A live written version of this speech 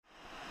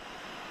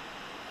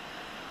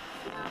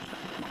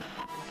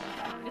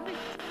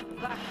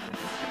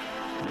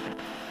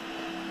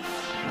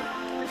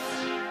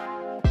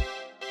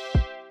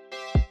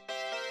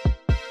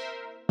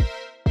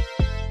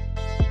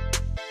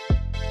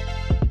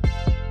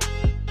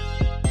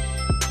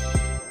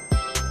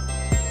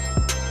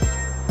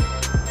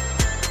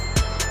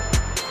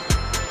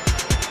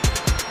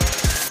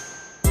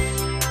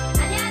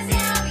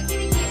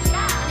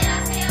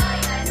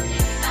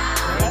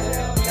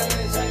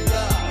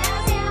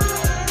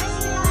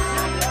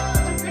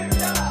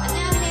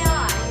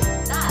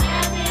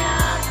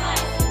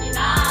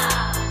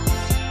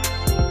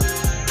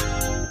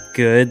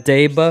Good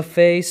day,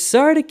 buffet.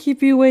 Sorry to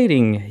keep you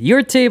waiting.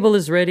 Your table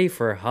is ready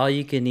for All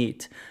You Can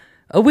Eat,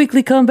 a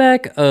weekly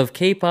comeback of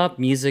K-pop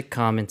music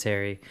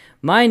commentary.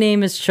 My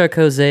name is Chuck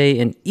Jose,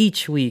 and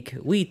each week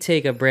we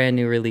take a brand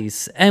new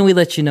release and we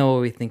let you know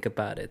what we think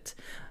about it.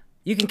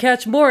 You can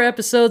catch more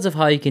episodes of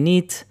All You Can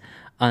Eat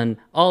on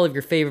all of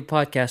your favorite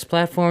podcast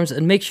platforms,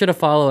 and make sure to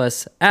follow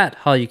us at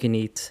All You Can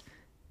Eat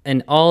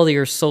and all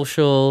your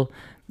social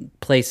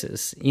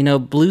places. You know,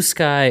 Blue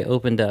Sky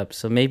opened up,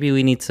 so maybe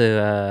we need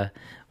to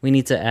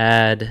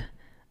add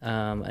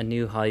a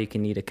new All You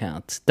Can Eat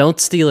account. Don't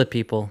steal it,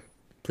 people.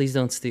 Please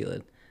don't steal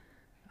it.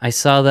 I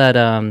saw that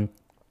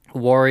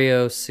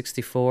Wario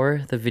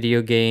 64, the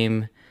video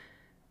game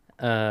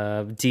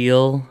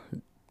deal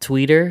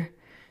tweeter,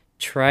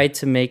 tried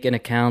to make an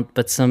account,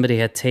 but somebody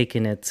had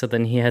taken it, so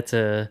then he had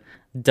to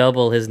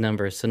double his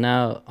number. So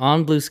now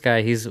on Blue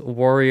Sky, he's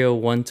Wario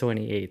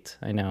 128.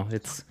 I know,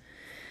 it's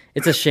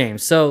a shame.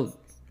 So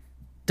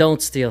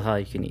don't steal All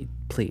You Can Eat,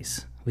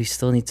 please. We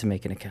still need to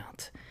make an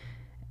account.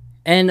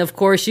 And of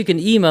course, you can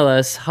email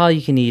us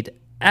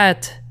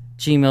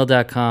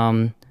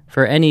allyoucaneat@gmail.com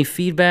for any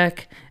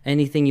feedback,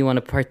 anything you want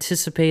to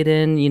participate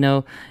in, you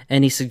know,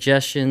 any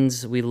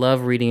suggestions. We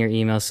love reading your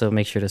emails, so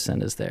make sure to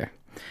send us there.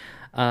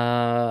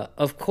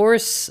 Of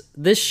course,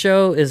 this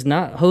show is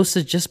not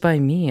hosted just by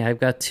me.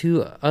 I've got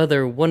two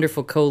other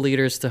wonderful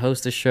co-leaders to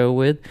host the show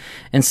with.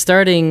 And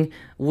starting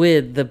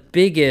with the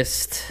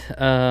biggest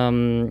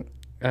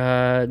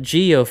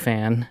Geo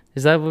fan.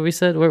 Is that what we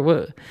said?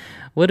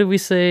 What did we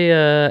say?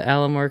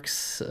 Alan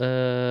Mark's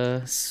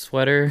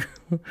sweater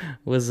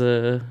was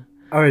a.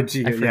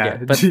 Geo, yeah,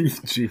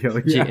 Geo,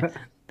 yeah.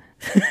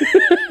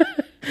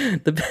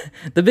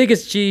 the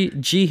biggest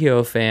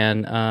Geo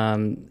fan,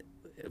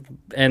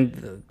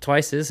 and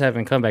twice his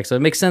haven't come back, so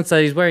it makes sense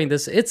that he's wearing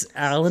this. It's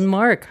Alan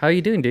Mark. How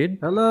you doing, dude?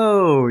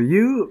 Hello.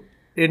 You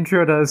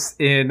introed us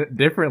in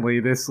differently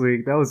this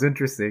week. That was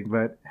interesting,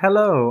 but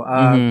hello.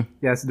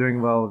 Yes,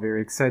 doing well.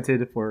 Very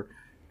excited for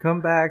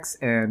comebacks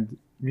and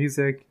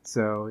music.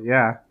 So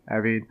yeah, I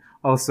mean,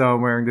 also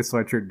I'm wearing this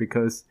sweatshirt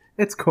because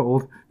it's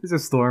cold. There's a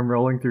storm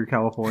rolling through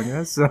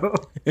California, so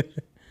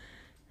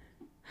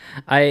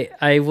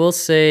I will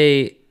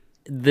say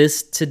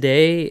this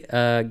today,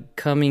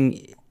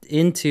 coming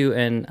into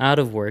and out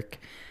of work,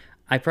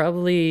 I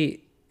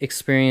probably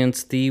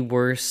experienced the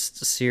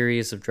worst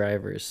series of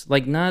drivers.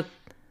 Like,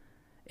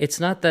 it's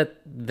not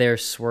that they're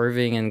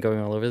swerving and going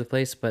all over the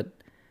place, but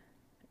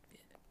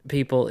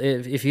people,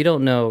 if you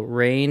don't know,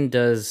 rain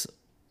does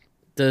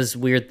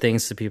weird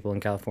things to people in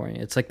California.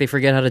 It's like they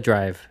forget how to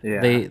drive.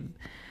 Yeah.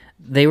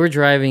 They were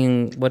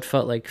driving what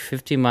felt like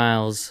 50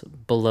 miles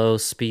below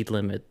speed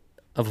limit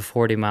of a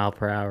 40 mile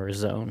per hour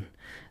zone.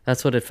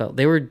 That's what it felt.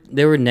 They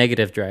were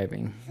negative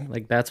driving.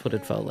 Like, that's what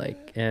it felt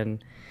like.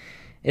 And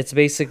it's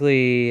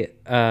basically,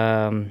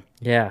 I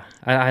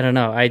don't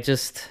know.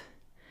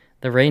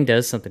 The rain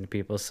does something to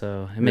people,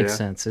 so it makes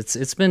sense.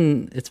 It's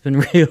been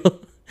real.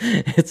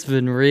 It's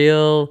been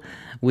real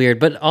weird.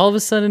 But all of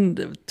a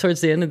sudden, towards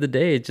the end of the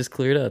day, it just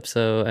cleared up.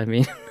 So, I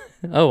mean,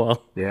 oh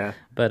well. Yeah.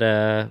 But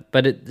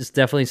it's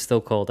definitely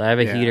still cold. I have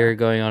a heater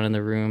going on in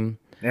the room.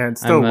 And it's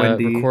still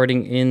windy.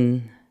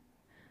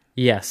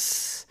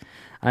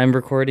 I'm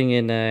recording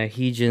in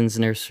Heejin's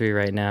nursery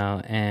right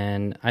now,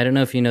 and I don't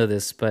know if you know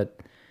this, but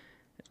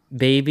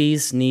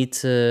babies need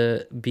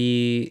to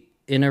be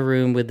in a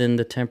room within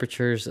the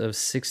temperatures of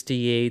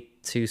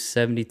 68 to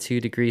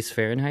 72 degrees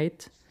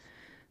Fahrenheit.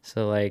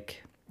 So,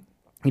 like,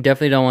 you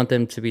definitely don't want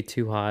them to be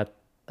too hot.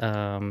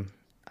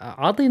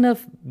 Oddly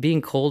enough,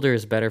 being colder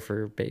is better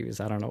for babies.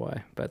 I don't know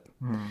why, but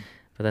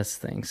that's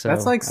the thing. So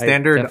that's like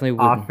standard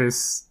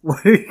office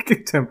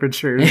like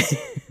temperatures.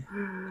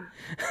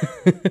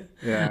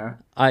 Yeah,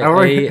 I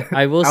will say.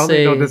 I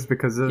only know this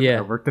because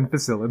I worked in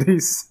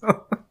facilities.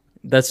 So.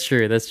 That's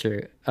true.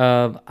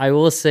 I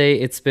will say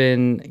it's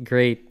been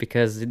great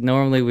because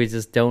normally we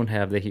just don't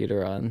have the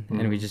heater on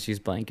and we just use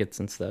blankets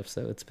and stuff.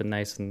 So it's been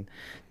nice and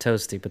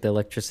toasty. But the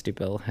electricity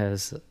bill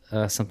has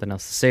something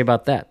else to say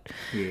about that.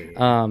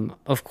 Yeah.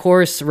 Of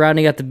course,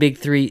 rounding out the big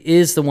three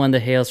is the one that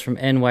hails from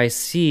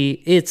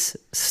NYC. It's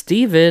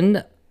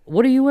Steven.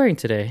 What are you wearing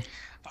today?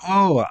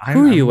 Oh,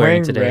 who are you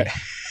wearing today?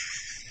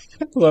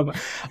 Well,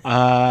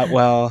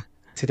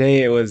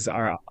 today it was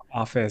our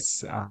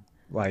office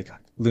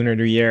Lunar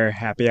New Year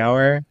happy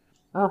hour.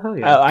 Oh, hell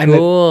yeah.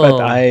 Cool. But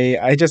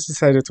I just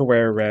decided to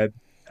wear red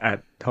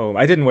at home.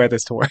 I didn't wear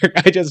this to work.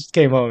 I just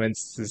came home and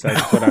decided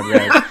to put on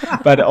red.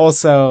 But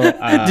also,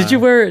 did you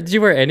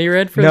wear any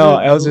red for no, the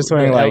I was just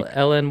wearing like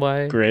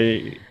LNY?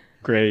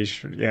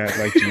 grayish, yeah,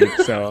 like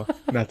jeans. So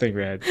nothing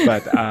red.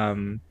 But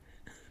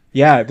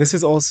yeah, this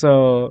is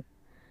also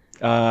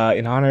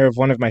in honor of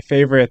one of my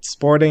favorite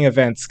sporting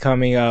events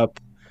coming up.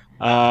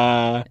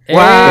 Hey,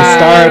 The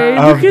start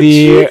of look at the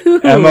you.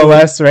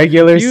 MLS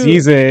regular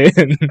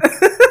season.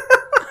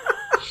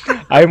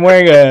 I'm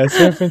wearing a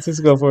San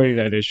Francisco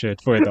 49ers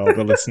shirt for all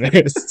the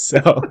listeners.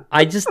 So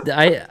I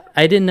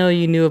didn't know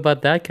you knew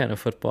about that kind of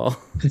football.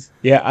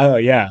 yeah, oh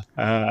yeah.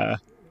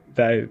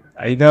 That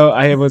I know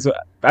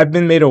I've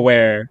been made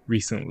aware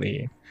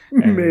recently.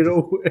 Made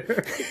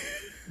aware.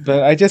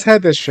 But I just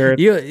had this shirt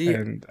You,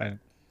 and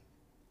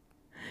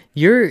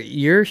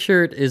your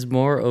shirt is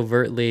more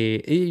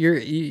overtly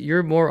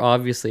you're more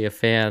obviously a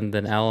fan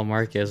than Alan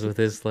Marquez with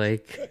his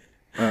like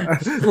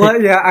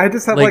Well, yeah, I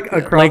just have like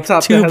a crop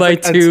top 2 by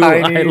that has, 2 like,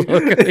 a tiny,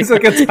 logo. it's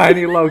like a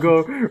tiny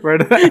logo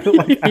right at,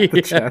 like, at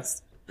the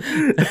chest.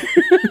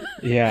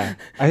 yeah,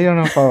 I don't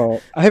know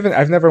how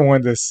I've never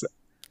worn this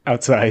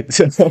outside,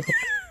 so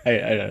I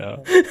don't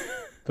know.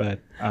 But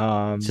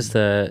just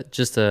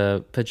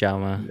a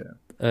pajama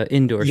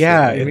indoor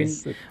yeah,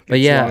 shirt. but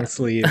yeah, long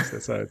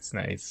sleeves, so it's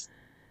nice.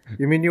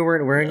 You mean you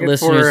weren't wearing it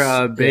Listeners,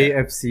 for Bay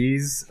yeah.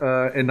 FC's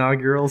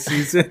inaugural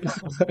season?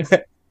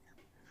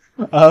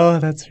 Oh,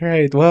 that's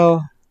right.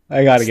 Well,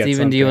 I gotta get Steven,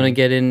 something. do you want to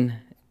get in?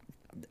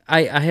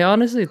 I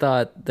honestly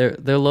thought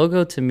their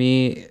logo to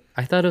me,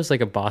 I thought it was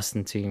like a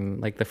Boston team.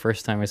 Like the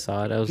first time I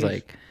saw it, I was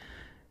like,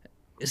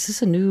 "Is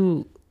this a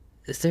new?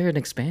 Is there an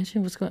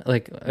expansion? What's going?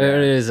 Like it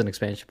is an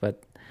expansion,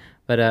 but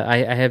I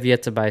have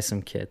yet to buy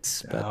some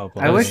kits. But Oh,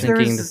 boy. I wish there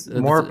thinking was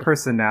more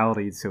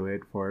personality to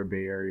it for a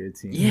Bay Area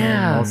team.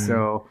 Yeah. And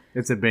also,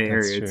 it's a Bay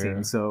That's Area true.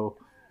 team, so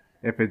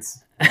if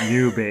it's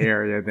new Bay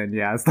Area, then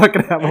yeah, it's not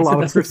gonna have a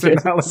lot of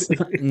personality.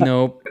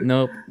 Nope.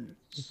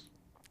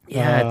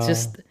 Yeah, it's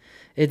just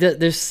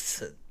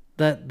there's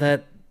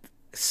that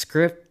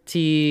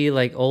scripty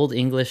like old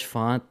English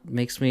font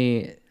makes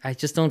me. I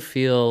just don't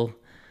feel.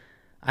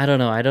 I don't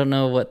know. I don't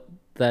know what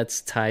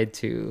that's tied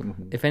to.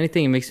 Mm-hmm. If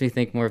anything, it makes me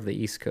think more of the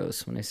East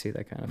Coast when I see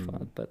that kind of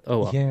font. But oh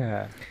well.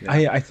 Yeah.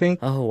 I think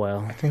Oh well.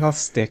 I think I'll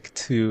stick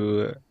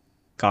to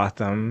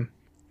Gotham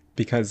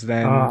because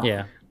then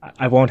Yeah.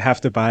 I won't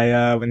have to buy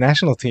a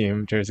national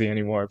team jersey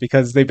anymore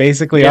because they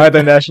basically are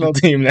the national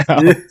team now.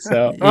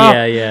 So Yeah.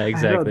 I know,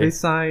 Exactly. they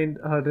signed.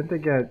 Didn't they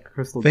get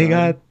Crystal? they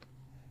Dunn?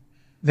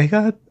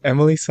 got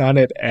Emily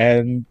Sonnet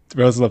and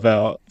Rose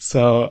Lavelle.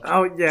 So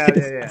Oh yeah.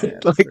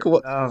 like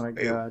what? Oh my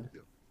god.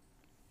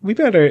 We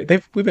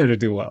better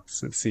do well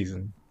this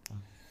season.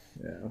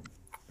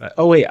 Yeah.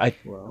 Oh wait, I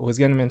Well. was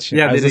gonna mention.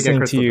 Yeah, I was they did get listening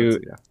Crystal to you.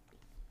 Dunn, so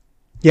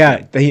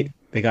yeah. Yeah,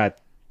 they got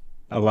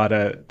a lot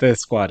of the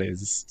squad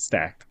is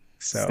stacked.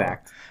 So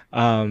Stacked.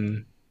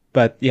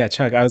 but yeah,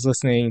 Chuck, I was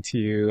listening to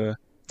you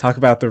talk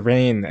about the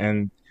rain,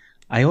 and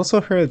I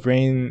also heard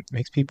rain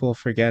makes people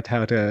forget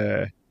how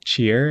to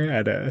cheer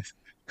at a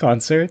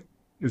concert.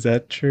 Is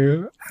that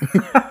true?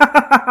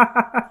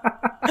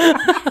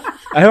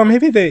 I don't know,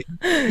 maybe they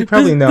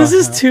probably know.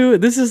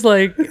 This is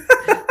like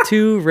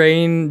two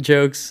rain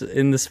jokes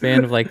in the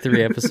span of like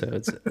 3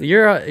 episodes.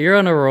 You're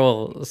on a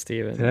roll,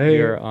 Steven.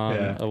 You're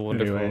on a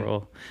wonderful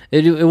roll.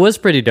 It was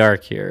pretty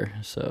dark here,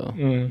 so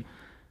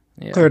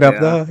yeah. Cleared up Yeah.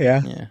 though,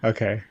 yeah. Yeah.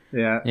 Okay.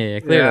 Yeah.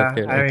 Cleared up.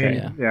 I mean,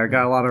 Yeah. yeah, I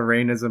got a lot of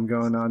rainism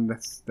going on.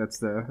 That's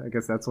the. I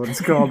guess that's what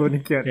it's called when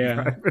you can't Yeah.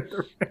 drive in the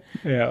rain.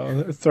 Yeah,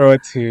 let's throw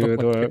it to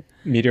the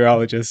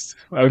meteorologist.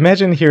 I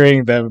imagine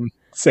hearing them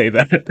say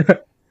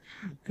that.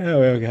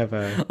 Oh, we have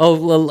a Oh,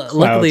 well,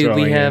 luckily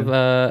rolling we have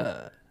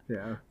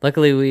Yeah.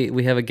 luckily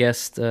we have a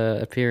guest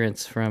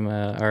appearance from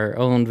our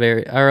own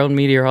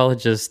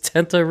meteorologist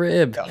Tenta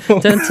Rib.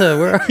 Tenta,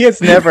 where are he has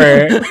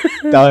never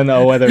done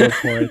a weather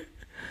report.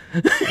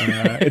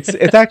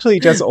 It's actually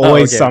just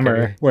always okay, summer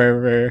okay.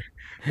 wherever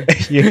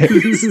he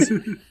is.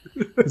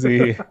 'Cause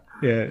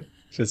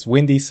just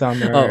windy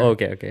summer. Oh,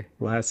 okay.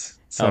 Last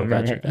summer.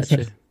 Oh,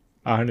 gotcha.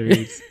 100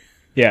 degrees.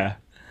 Yeah.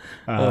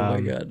 Oh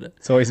my god.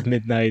 It's always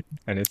midnight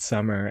and it's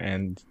summer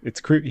and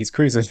he's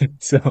cruising.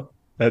 So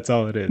that's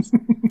all it is.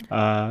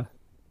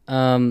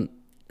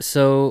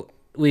 So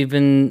we've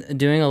been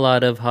doing a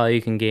lot of How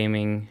You Can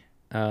Gaming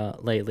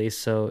lately.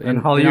 So And in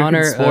Hall You Can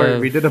honor Sport. of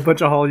We did a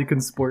bunch of Hall You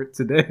Can Sport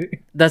today.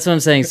 that's what I'm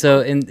saying.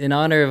 So in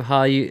honor of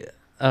how you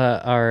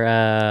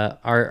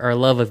our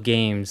love of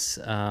games,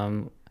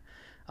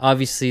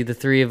 obviously the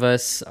 3 of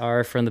us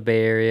are from the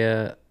Bay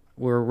Area.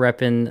 We're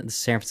repping the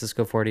San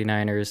Francisco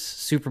 49ers.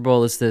 Super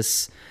Bowl is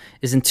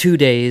in 2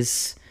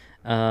 days.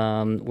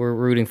 We're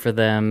rooting for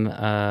them.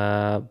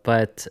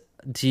 But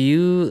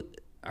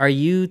are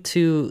you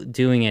two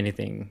doing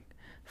anything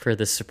for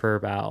the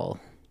Superb Owl?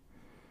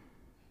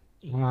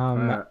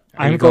 Are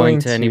I'm you going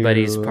to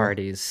anybody's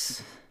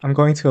parties? I'm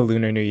going to a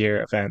Lunar New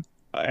Year event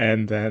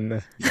and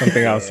then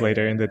something else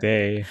later in the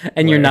day.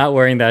 And you're not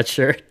wearing that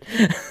shirt.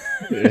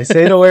 They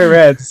say to wear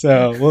red,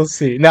 so we'll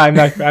see. No, I'm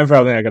not. I'm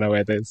probably not gonna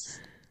wear this.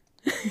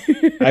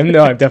 I'm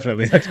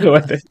definitely not gonna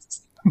wear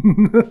this.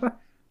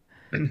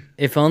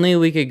 If only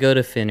we could go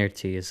to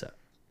Finnerty's. Oh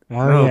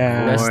Oh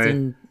yeah.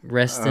 boy.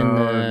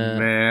 Oh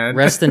man.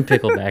 Rest in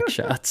pickleback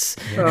shots.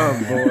 Oh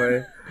Yeah.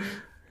 boy.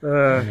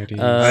 I Communities.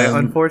 Um,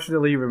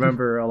 unfortunately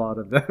remember a lot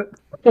of that.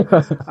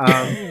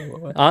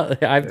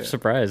 I'm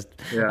surprised.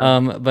 Yeah.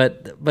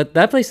 But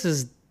that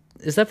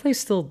place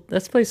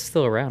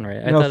still around,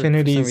 right? I No, thought for some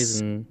Affinity's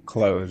reason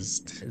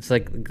closed, it's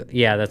like,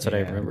 yeah, that's what I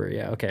Yeah. remember.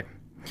 Yeah, okay.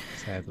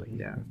 sadly.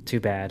 Yeah. Too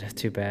bad.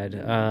 Too bad.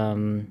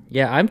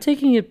 Yeah, I'm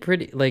taking it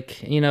pretty,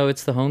 like,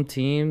 it's the home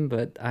team,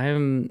 but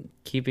I'm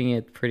keeping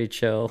it pretty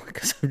chill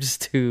because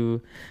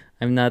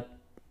I'm not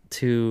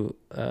too,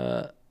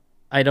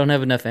 I don't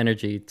have enough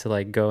energy to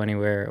like go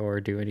anywhere or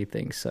do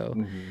anything. So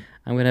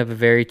I'm going to have a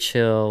very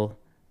chill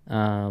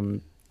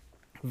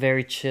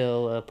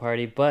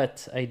party.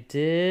 But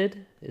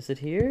is it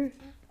here?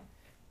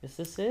 Is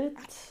this it?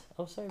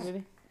 Oh, sorry,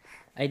 baby.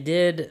 I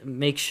did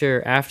make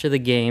sure after the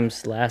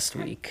games last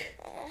week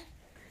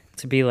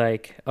to be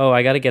like, oh,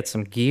 I got to get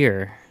some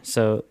gear.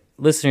 So,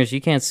 listeners,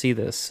 you can't see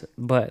this,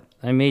 but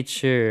I made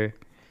sure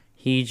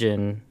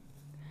Heejin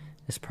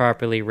is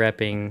properly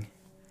repping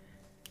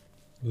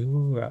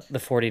Ooh, the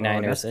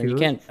 49ers. that's And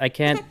good. I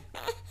can't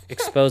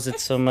expose it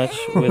so much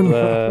with,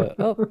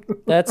 oh,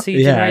 that's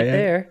Heejin Yeah, right yeah.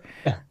 there.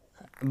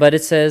 But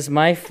it says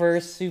my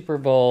first Super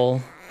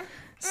Bowl.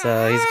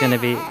 So he's gonna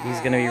be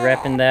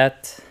repping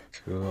that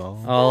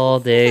cool. all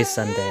day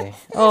Sunday.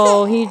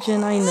 Oh,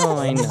 Heejin, I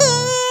know.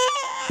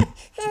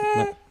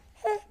 No,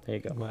 there you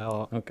go.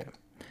 Well, Okay.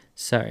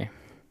 Sorry.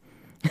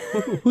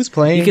 who's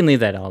playing? You can leave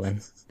that all in.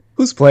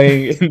 Who's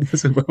playing in the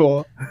Super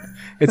Bowl?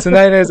 It's the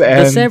Niners The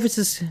and San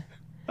Francisco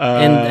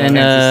Kansas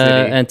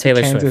City. and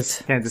Taylor Kansas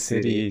Swift. Kansas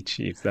City City.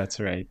 Chiefs. That's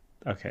right.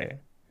 Okay,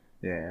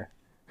 Yeah.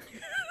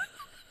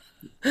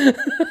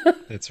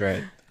 that's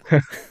right.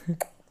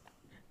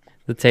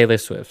 The Taylor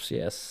Swifts,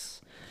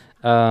 yes.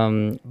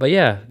 But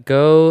yeah,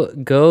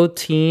 go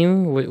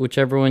team,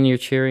 whichever one you're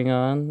cheering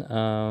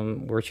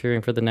on. We're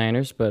cheering for the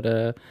Niners, but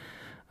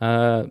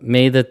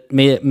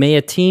may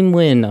a team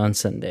win on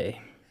Sunday.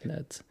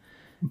 That's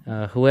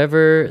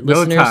whoever No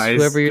listeners, ties,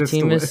 whoever your just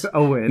team is,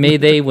 a win. may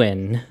they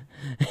win.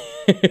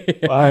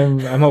 Well,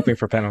 I'm hoping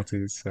for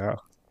penalties. So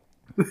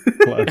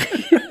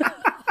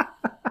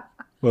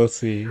we'll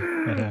see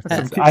what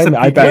happens. Some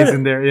I PKs bet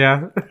in there,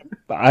 yeah.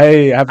 I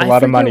have a I lot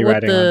of forget money what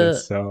riding on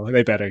this, so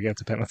they better get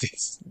to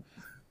penalties.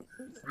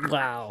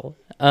 Wow.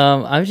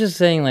 I was just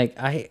saying, like,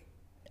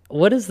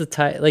 what is the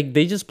tie? Like,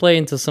 they just play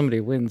until somebody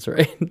wins,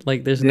 right?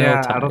 Like, there's no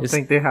Yeah, ties I don't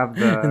think they have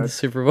in the the.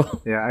 Super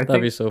Bowl. Yeah, I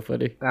That'd be think. so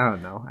funny. I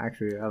don't know.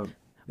 Actually, I don't.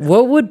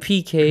 What would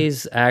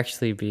PKs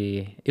actually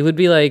be? It would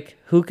be like,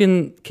 who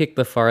can kick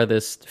the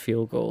farthest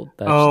field goal?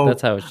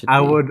 That's how it should be.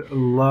 I would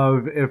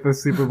love if a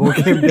Super Bowl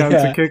came down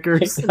Yeah, to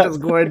kickers, exactly. just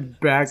going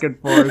back and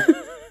forth.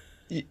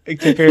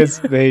 Kickers,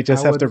 they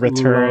just I have to would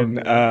return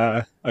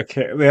love a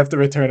kick. They have to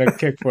return a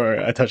kick for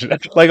a touchdown,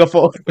 like a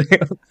full.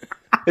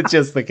 It's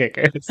just the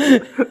kickers.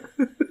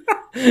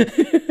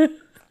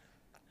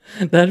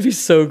 That'd be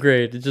so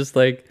great. It just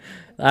like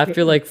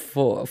after like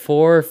four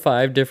or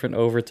five different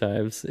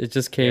overtimes, it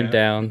just came Yeah.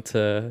 down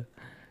to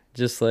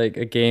just like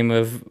a game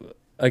of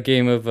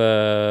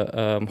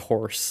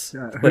horse.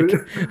 Yeah, Like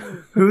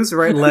whose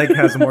right leg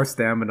has more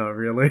stamina,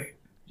 really?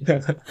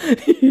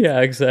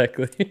 yeah,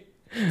 exactly.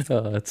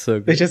 Oh, that's so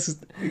They good.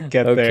 just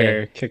get Okay.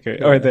 their kicker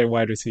or their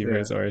wide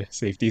receivers or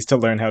safeties to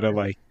learn how to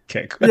like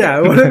kick.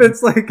 Yeah, what if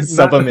it's like,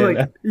 Sub not, 'em in.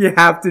 like you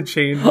have to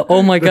change?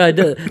 Oh my god,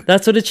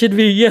 that's what it should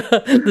be. Yeah,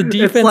 the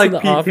defense like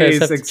and the offense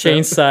have to PKs change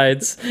except-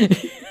 sides.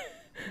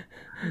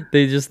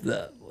 They just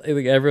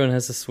like everyone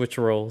has to switch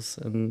roles,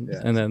 and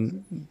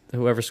then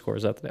whoever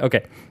scores up.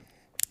 Okay,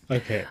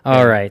 Okay.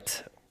 all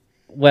right.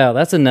 Well,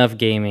 that's enough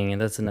gaming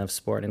and that's enough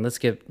sporting. Let's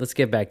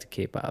get back to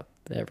K-pop,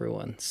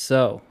 everyone.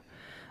 So,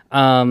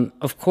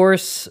 of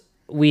course,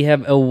 we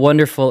have a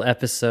wonderful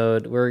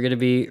episode. We're going to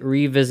be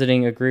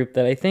revisiting a group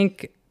that I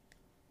think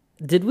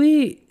did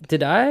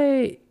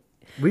I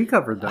We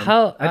covered them.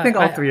 how I think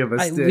all three of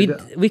us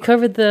did we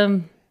covered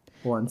them.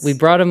 once. We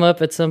brought them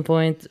up at some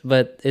point,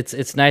 but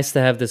it's nice to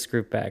have this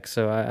group back.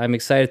 So I'm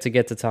excited to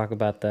get to talk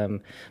about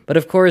them. But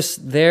of course,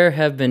 there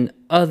have been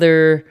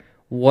other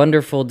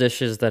wonderful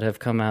dishes that have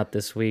come out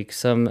this week.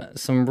 Some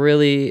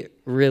really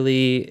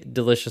really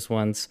delicious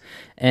ones.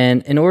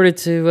 And in order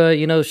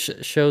to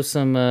show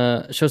some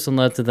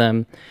love to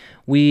them,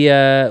 we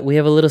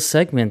have a little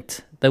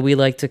segment that we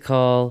like to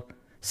call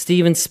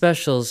Steven's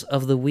Specials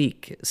of the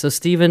Week. So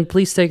Steven,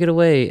 please take it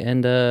away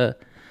and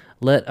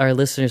let our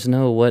listeners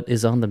know what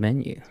is on the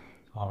menu.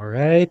 All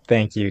right.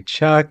 Thank you,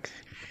 Chuck.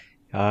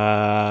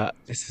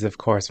 This is, of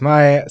course,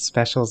 my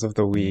specials of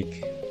the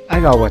week. I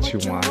got what you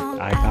want.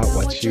 I got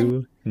what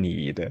you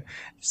need.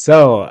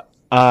 So,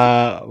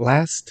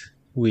 last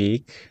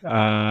week,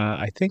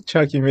 I think,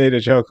 Chuck, you made a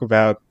joke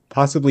about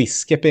possibly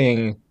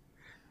skipping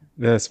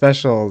the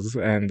specials.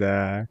 And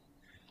I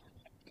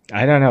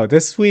don't know.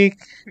 This week,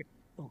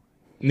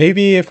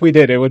 maybe if we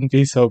did, it wouldn't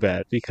be so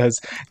bad because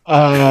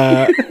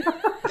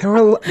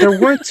there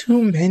weren't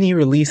too many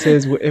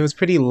releases. It was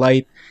pretty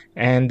light,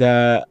 and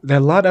there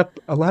are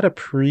a lot of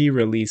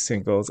pre-release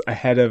singles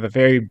ahead of a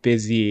very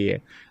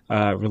busy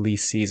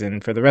release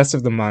season for the rest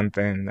of the month,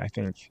 and I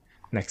think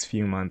next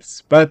few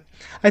months. But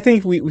I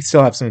think we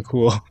still have some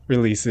cool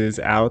releases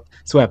out.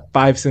 So we have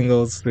 5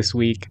 singles this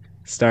week,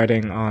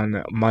 starting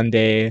on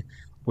Monday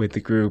with the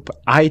group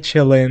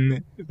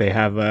Killin It. They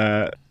have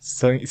a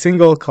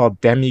single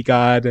called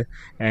Demigod,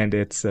 and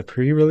it's a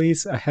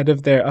pre-release ahead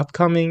of their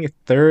upcoming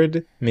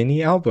third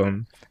mini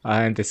album.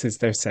 And this is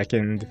their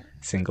second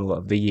single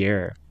of the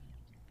year.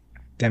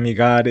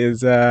 Demigod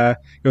is it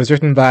was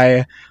written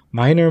by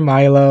Minor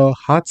Milo,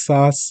 Hot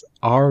Sauce,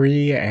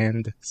 Ari,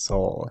 and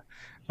Soul.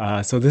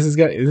 So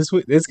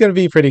it's gonna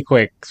be pretty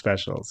quick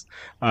specials.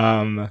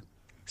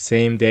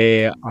 Same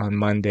day on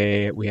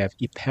Monday we have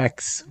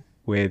Epex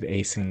with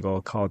a single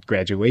called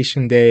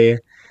Graduation Day.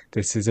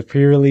 This is a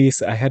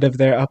pre-release ahead of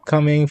their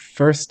upcoming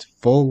first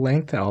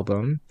full-length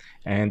album,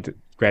 and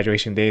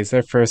Graduation Day is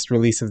their first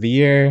release of the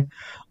year.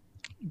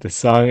 The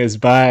song is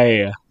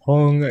by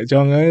Hong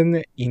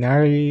Jong-un,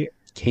 Inari,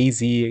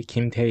 KZ,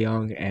 Kim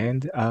Tae-young,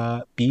 and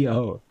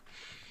B.O.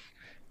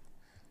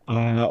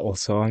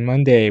 Also on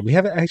Monday, we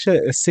have actually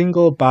a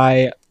single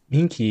by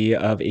Minky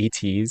of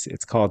ATEEZ.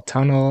 It's called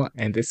Tunnel,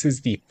 and this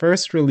is the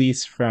first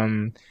release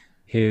from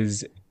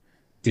his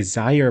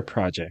Desire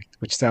project,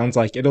 which sounds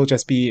like it'll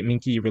just be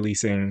Minky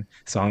releasing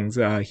songs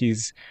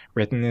he's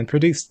written and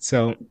produced.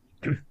 So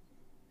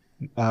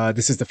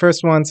this is the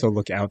first one, so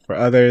look out for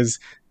others.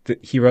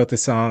 He wrote the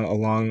song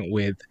along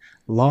with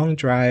Long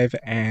Drive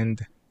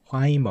and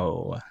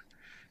Huaymo.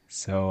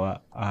 So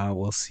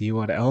we'll see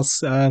what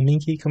else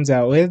Minky comes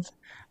out with.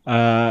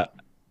 Our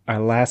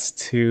last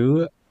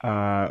two,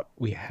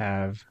 we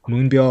have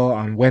Moonbyul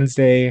on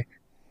Wednesday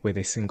with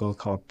a single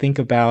called Think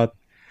About.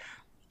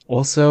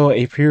 Also,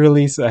 a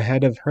pre-release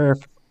ahead of her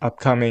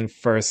upcoming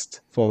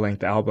first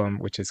full-length album,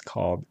 which is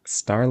called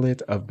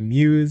Starlit of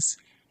Muse.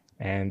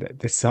 And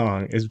this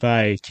song is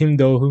by Kim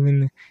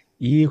Do-hoon,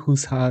 Lee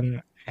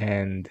Hoo-sang,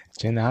 and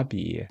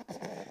Janabi.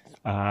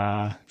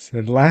 So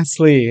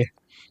lastly,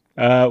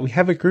 we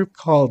have a group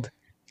called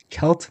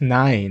Kelt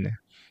 9,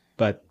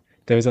 but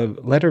there's a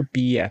letter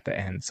B at the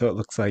end, so it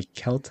looks like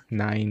Kelt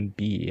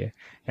 9B.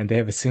 And they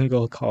have a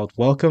single called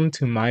Welcome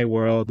to My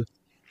World.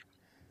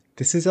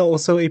 This is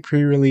also a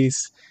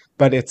pre-release,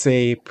 but it's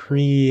a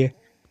pre-debut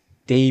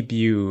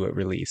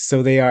release.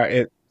 So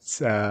their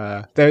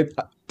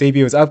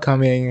debut is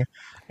upcoming,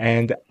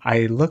 and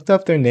I looked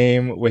up their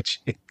name,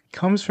 which it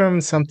comes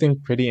from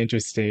something pretty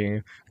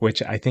interesting,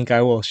 which I think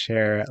I will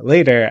share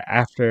later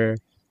after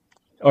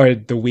or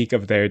the week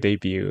of their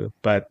debut,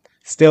 but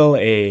still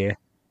a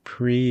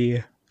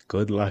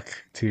good luck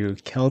to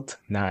Kelt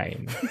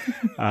 9.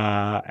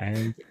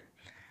 And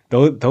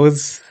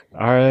those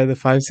are the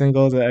 5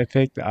 singles that I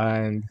picked,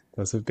 and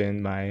those have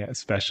been my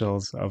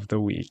specials of the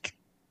week.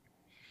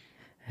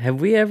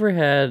 Have we ever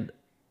had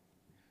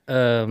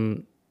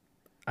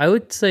I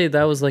would say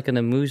that was like an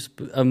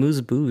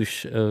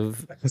amuse-bouche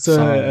of songs.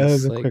 It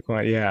was a quick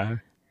one, yeah.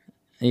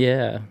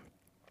 Yeah.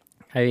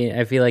 I mean,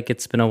 I feel like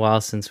it's been a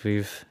while since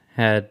we've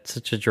had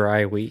such a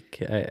dry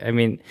week. I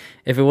mean,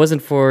 if it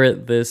wasn't for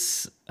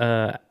this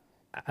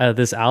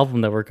this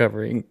album that we're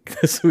covering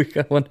this week,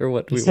 I wonder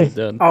what we would have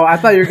done. Oh, I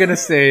thought you were gonna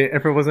say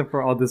if it wasn't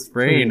for all this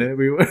rain,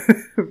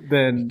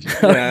 then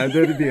yeah, it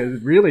would be a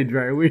really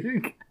dry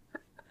week.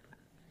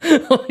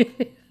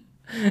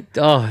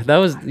 Oh, that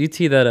was you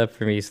teed that up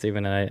for me,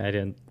 Stephen. And I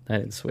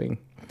didn't swing.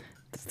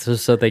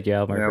 So thank you,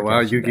 Almar. Yeah, wow,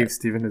 you gave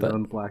Stephen his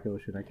own Black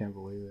Ocean. I can't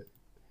believe it.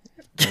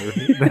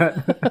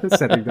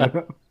 Setting that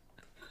up.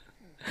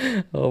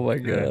 Oh my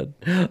god.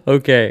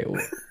 Okay.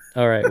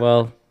 All right.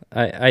 Well,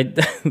 I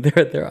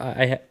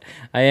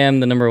am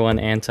the number one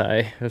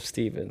anti of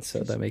Steven, so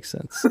that makes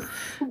sense.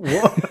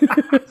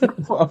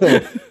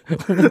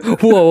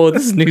 Whoa,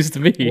 this is news to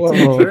me.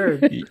 Whoa.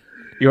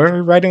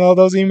 You're writing all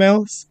those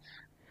emails?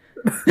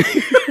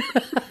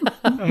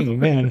 Oh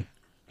man.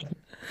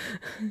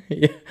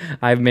 Yeah,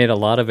 I've made a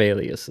lot of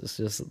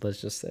aliases, let's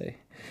just say.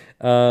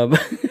 I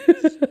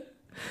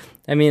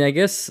mean, I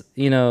guess,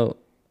 fan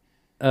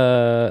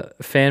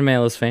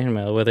mail is fan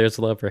mail, whether it's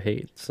love or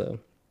hate. So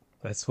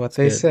that's what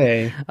they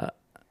say.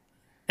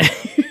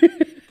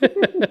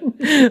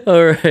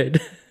 All right.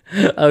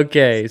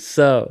 Okay.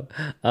 So,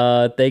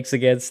 thanks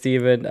again,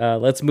 Stephen.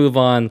 Let's move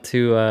on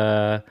to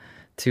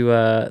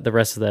the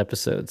rest of the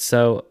episode.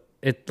 So,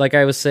 like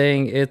I was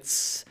saying,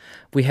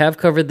 we have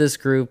covered this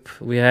group.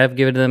 We have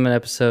given them an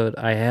episode.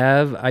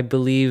 I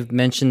believe,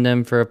 mentioned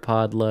them for a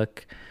pod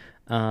look.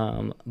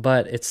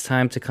 But it's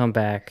time to come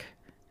back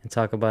and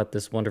talk about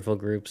this wonderful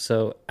group.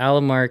 So,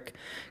 Alamark,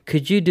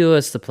 could you do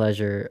us the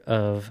pleasure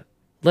of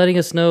letting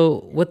us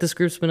know what this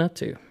group's been up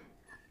to?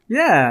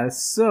 Yeah,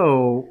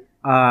 so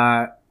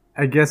I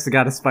guess I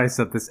gotta spice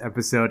up this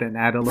episode and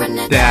add a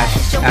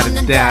dash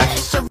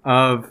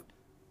of,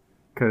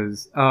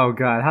 because, oh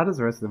god, how does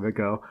the rest of it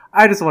go?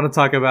 I just want to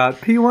talk about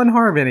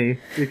P1Harmony,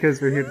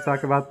 because we're here to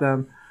talk about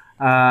them.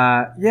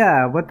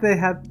 Yeah, what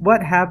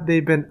have they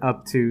been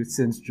up to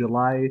since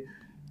July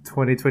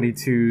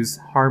 2022's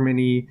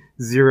Harmony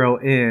Zero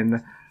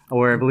In,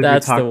 where I believe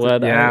That's we the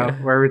talked,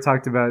 one. where we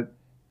talked about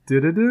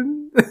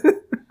doo-doo-doo.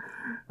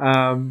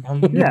 Oh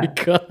my Yeah,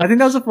 God. I think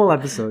that was a full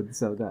episode.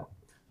 So that.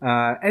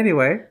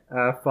 Anyway,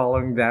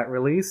 following that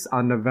release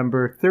on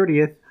November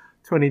 30th,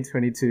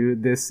 2022,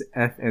 this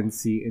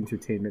FNC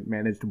Entertainment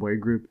managed boy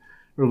group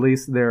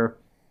released their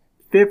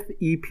fifth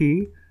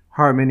EP,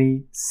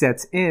 Harmony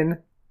Sets In,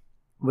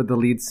 with the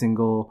lead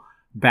single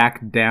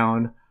Back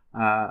Down.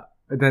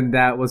 Then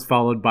that was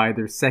followed by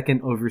their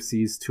second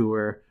overseas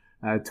tour,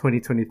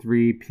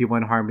 2023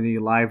 P1Harmony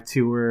live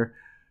tour.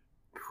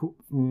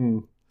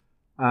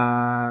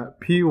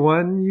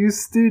 P1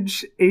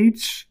 Usage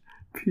H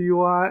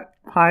P1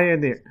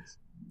 Pioneer.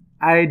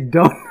 I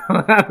don't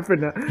know how to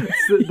pronounce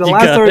the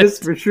last word is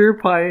for sure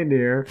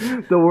Pioneer.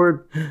 The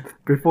word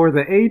before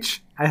the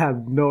H, I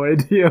have no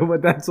idea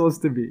what that's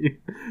supposed to be.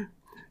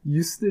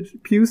 Usage?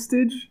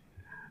 Pustage?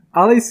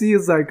 All I see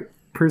is like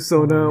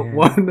Persona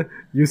 1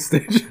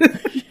 Usage.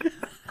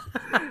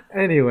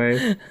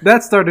 Anyway,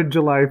 that started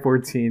July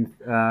 14th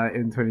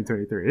in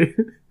 2023.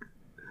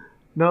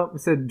 No, it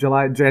said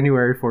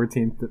January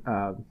 14th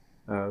of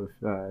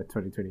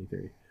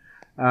 2023.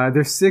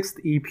 Their sixth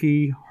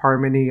EP,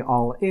 Harmony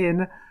All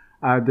In,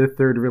 the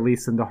third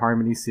release in the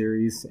Harmony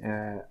series,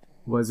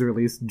 was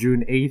released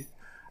June 8th,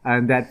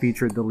 and that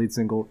featured the lead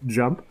single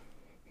Jump.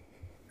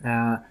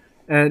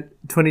 And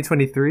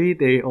 2023,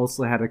 they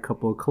also had a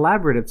couple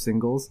collaborative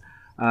singles.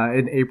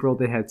 In April,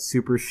 they had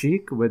Super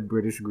Chic with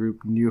British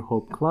group New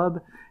Hope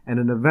Club, and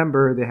in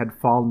November, they had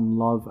Fall in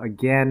Love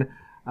Again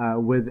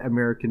with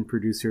American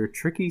producer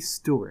Tricky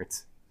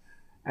Stewart.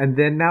 And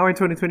then now in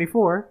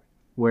 2024,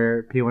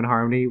 where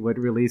P1Harmony would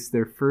release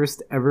their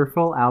first ever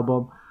full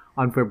album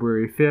on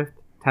February 5th,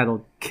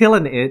 titled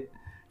Killin It,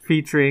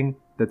 featuring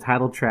the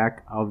title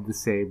track of the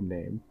same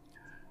name.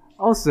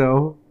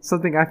 Also,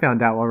 something I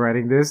found out while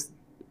writing this,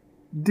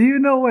 do you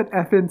know what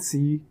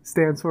FNC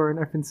stands for in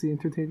FNC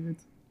Entertainment?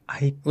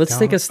 Let's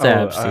take a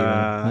stab,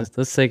 Steven.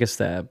 Let's take a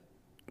stab.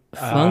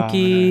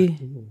 Funky.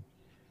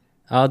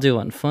 I'll do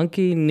one.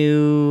 Funky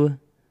new.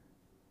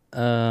 I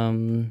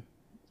don't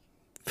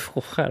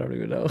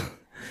even know.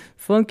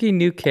 Funky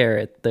new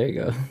carrot. There you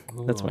go.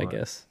 That's my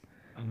guess.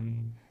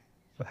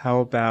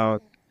 How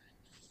about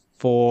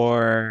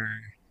for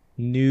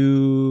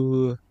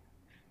new?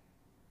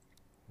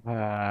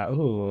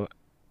 Okay.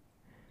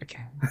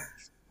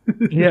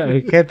 Yeah,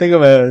 I can't think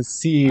of a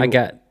C. I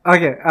got.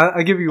 Okay,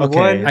 I'll give you Okay.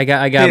 one. I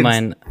got hint.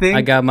 mine. Think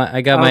I got my.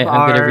 I'm gonna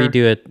our-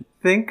 redo it.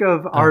 Think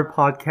of our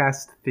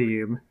podcast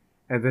theme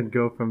and then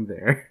go from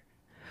there.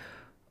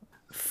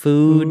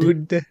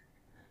 Food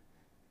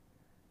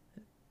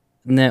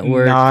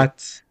network.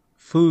 Not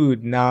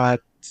food, not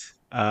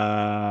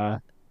I'm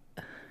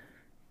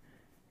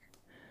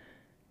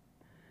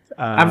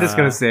just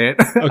gonna say it.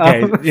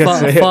 Okay, yes,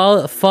 say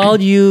it. Fall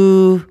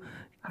you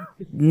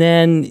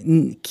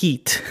nan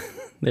keet.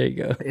 There you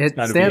go. It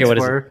not a stands what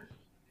is for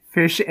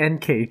Fish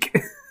and Cake.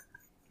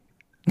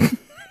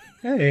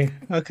 Hey,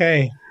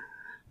 okay.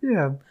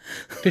 Yeah,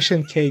 Fish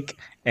and Cake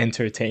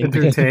Entertainment.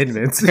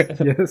 entertainment.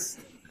 Yes.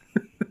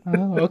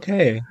 Oh,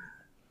 okay.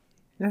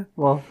 Yeah.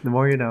 Well, the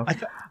more you know.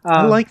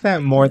 I like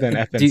that more than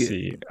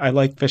FNC. I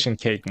like Fish and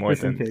Cake more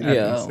Fish and than Cake.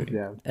 FNC.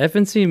 Yeah,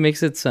 FNC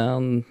makes it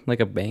sound like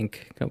a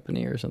bank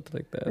company or something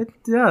like that.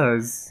 it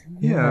does.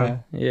 Yeah.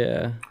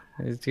 Yeah,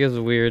 it gives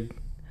a weird.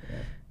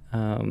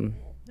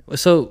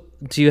 So,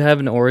 do you have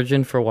an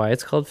origin for why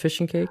it's called Fish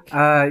and Cake?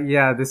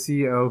 Yeah. The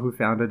CEO who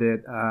founded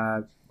it.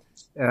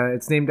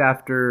 It's named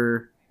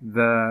after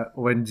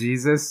when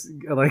Jesus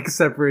like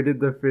separated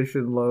the fish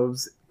and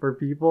loaves for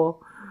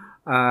people.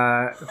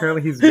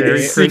 Apparently he's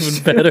very It's even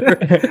Christian. better.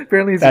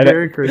 Apparently he's That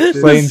very Christian.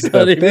 explains It's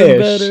not the even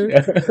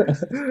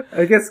fish.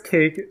 I guess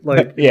cake,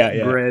 like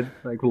Yeah. bread,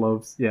 like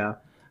loaves. Yeah.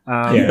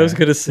 Yeah. I was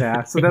gonna say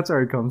Yeah. So that's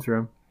where it comes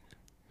from.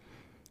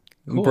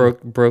 Cool.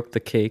 broke the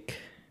cake.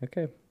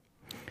 Okay.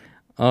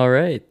 All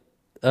right.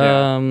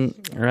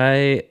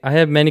 I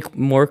have many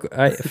more.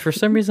 For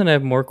some reason, I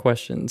have more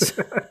questions,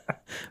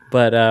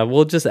 but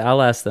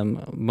I'll ask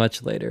them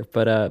much later.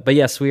 But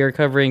yes, we are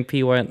covering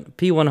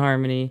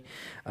P1Harmony,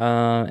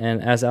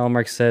 and as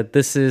Almark said,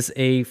 this is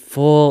a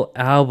full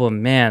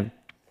album. Man,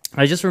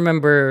 I just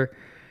remember.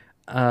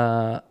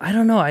 I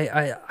don't know.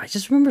 I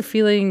just remember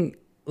feeling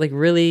like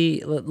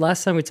really.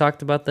 Last time we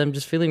talked about them,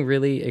 just feeling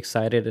really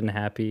excited and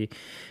happy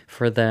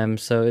for them.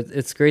 So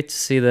it's great to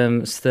see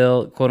them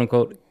still, quote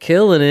unquote,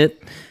 killing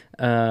it,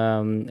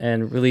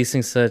 and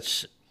releasing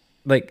such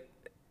like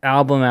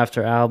album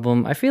after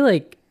album. I feel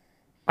like,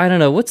 I don't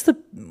know, what's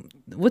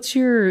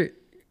your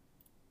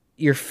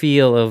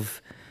feel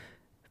of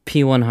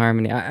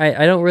P1Harmony?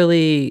 I don't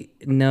really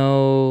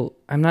know.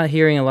 I'm not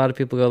hearing a lot of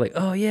people go like,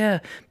 oh yeah,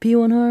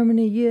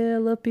 P1Harmony, yeah, I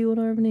love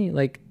P1Harmony.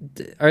 Like,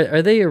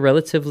 are they a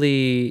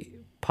relatively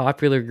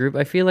popular group?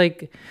 I feel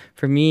like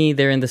for me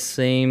they're in the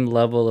same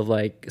level of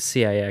like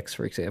CIX,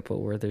 for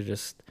example, where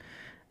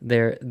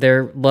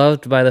they're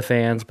loved by the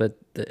fans, but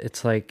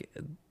it's like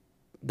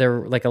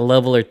they're like a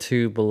level or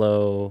two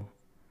below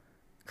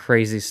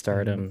crazy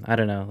stardom. I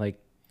don't know, like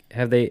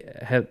have you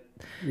been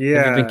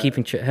Yeah.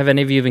 keeping have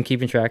any of you been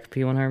keeping track of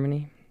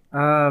P1Harmony?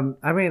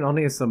 I mean,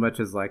 only so much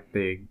as like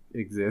they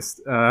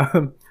exist.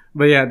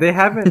 But yeah, they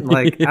haven't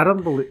like I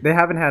don't believe they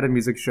haven't had a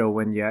music show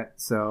win yet.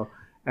 So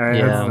it's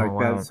Yeah. Oh like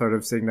that wow. sort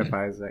of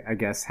signifies, like, I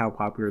guess, how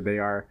popular they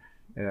are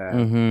uh,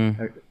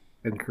 Mm-hmm.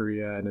 in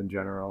Korea and in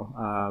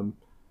general.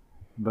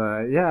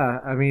 But yeah,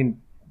 I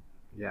mean,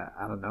 yeah,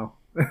 I don't know.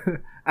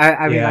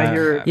 I mean, I Yeah.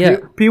 hear Yeah.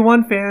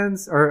 P1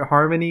 fans or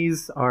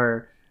Harmonies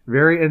are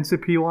very into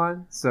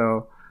P1,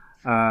 so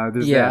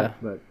there's Yeah.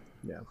 that. But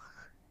yeah,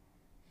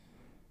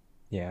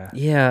 Yeah.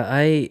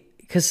 Yeah.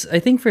 Because I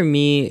think for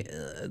me,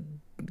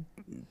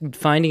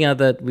 finding out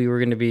that we were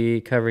going to be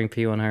covering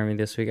P1 Harmony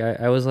this week,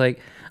 I was like,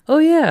 oh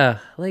yeah,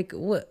 like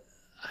what?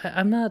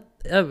 I'm not.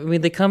 I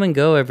mean, they come and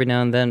go every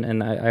now and then,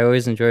 and I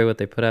always enjoy what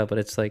they put out. But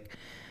it's like,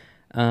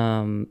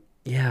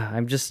 yeah,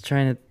 I'm just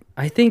trying to.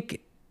 I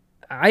think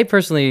I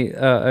personally,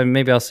 and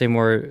maybe I'll say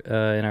more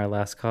in our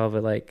last call,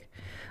 but like,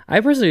 I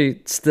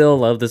personally still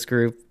love this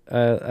group.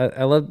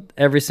 I love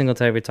every single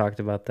time we talked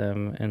about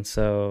them, and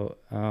so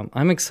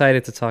I'm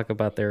excited to talk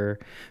about their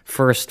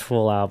first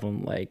full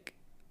album. Like,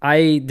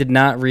 I did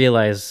not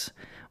realize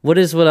what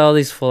is with all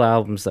these full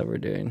albums that we're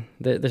doing.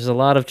 There's a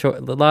lot of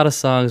a lot of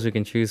songs we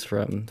can choose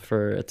from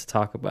for to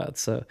talk about.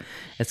 So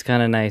it's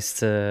kind of nice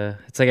to.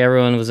 It's like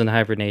everyone was in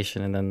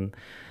hibernation, and then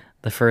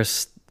the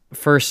first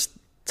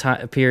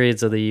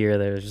periods of the year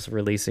they're just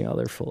releasing all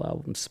their full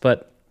albums.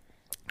 But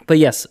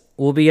yes,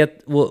 we'll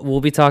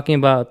be talking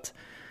about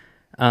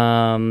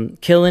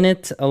Killin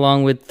It,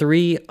 along with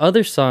three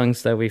other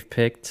songs that we've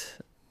picked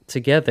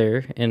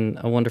together in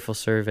a wonderful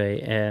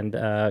survey, and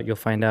you'll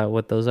find out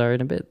what those are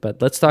in a bit.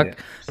 But let's talk yeah.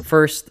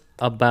 first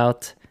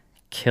about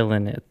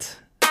Killin It.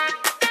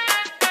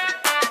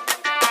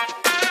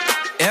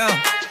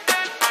 Yeah,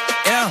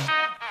 yeah.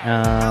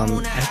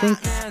 I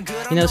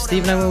think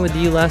Steve and I went with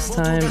you last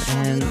time,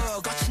 and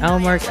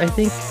Almark, I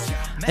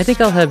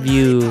think I'll have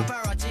you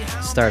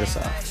start us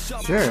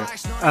off. Sure.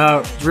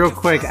 Real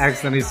quick,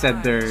 accidentally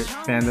said their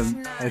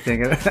fandom. I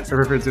think it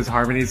refers to as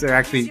Harmonies. They're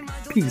actually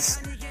Peace.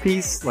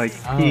 Peace, like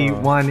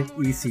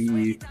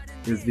P1ECE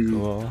is the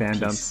Cool.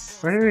 fandom. Peace.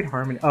 Why did I read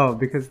Harmony? Oh,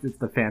 because it's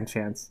the fan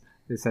chants.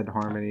 They said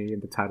Harmony in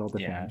the title of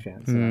the Yeah. fan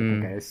chants. So I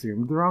think I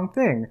assumed the wrong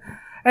thing.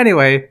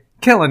 Anyway,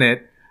 Killing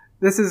It.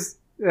 This is,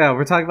 yeah,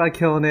 we're talking about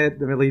Killing It,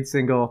 the lead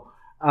single.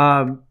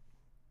 Yeah,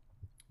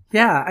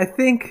 I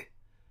think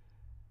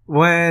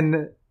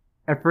when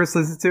I first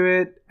listened to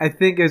it, I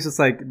think it's just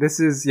like, this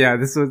was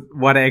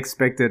what I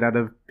expected out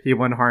of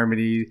P1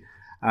 Harmony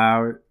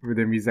with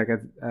their music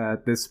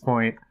at this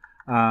point.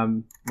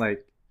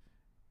 Like,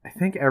 I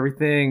think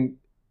everything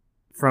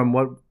from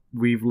what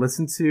we've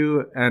listened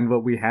to and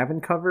what we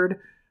haven't covered,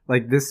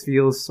 like, this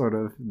feels sort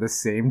of the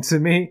same to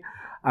me.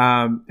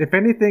 If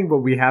anything,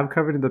 what we have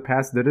covered in the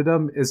past,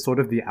 Dudadum, is sort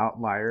of the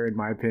outlier, in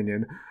my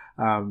opinion.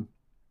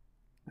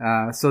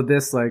 So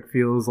this, like,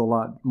 feels a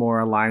lot more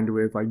aligned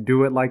with, like,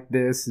 Do It Like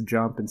This,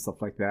 Jump, and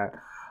stuff like that.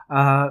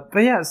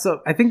 But yeah,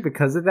 so I think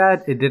because of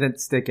that, it didn't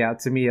stick out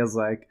to me as,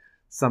 like,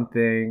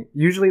 something.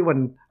 Usually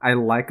when I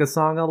like a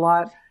song a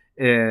lot,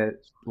 it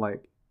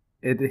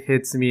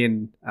hits me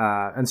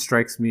and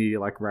strikes me,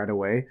 like, right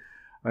away.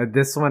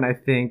 This one, I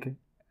think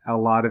a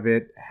lot of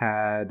it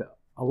had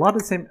a lot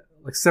of the same,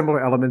 like,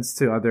 similar elements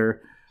to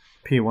other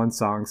P1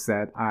 songs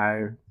that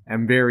I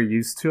am very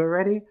used to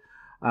already.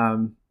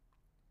 And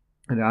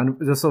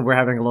just so we're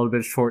having a little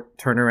bit short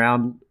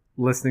turnaround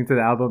listening to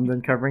the album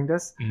than covering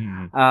this.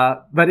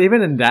 But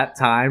even in that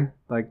time,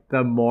 like,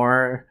 the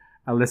more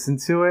I listen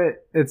to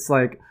it, it's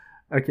like,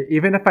 okay,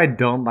 even if I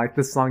don't like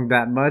the song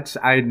that much,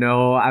 I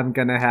know I'm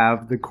gonna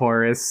have the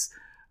chorus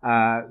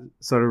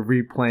sort of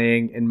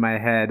replaying in my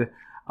head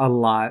a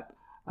lot.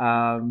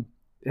 And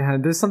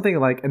there's something,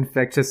 like,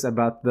 infectious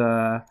about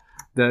the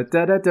da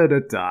da da da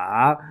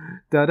da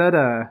da da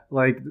da.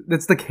 Like,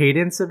 that's the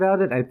cadence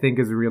about it, I think,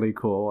 is really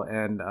cool,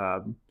 and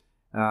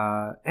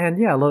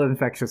yeah, a little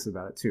infectious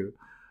about it too.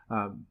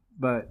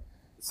 But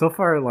so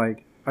far,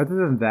 like, other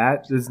than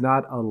that, there's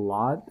not a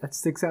lot that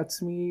sticks out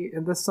to me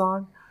in this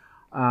song,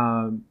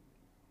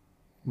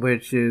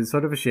 which is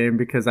sort of a shame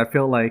because I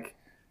feel like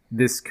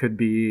this could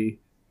be.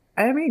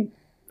 I mean,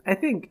 I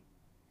think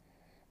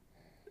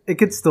it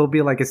could still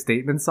be, like, a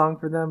statement song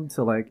for them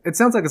to, like, it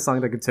sounds like a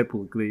song that could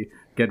typically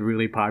get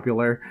really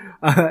popular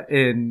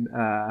in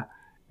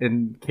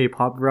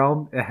K-pop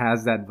realm. It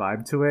has that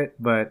vibe to it,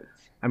 but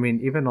I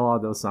mean, even a lot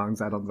of those songs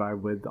I don't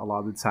vibe with a lot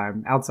of the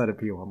time outside of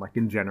P1, like,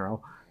 in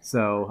general.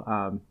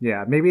 So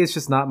yeah, maybe it's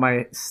just not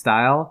my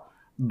style,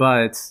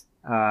 but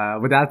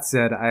with that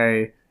said,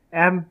 I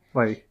am,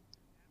 like,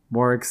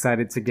 more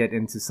excited to get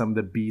into some of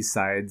the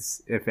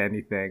B-sides, if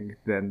anything,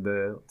 than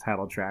the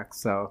title track.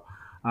 So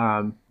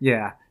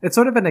yeah, it's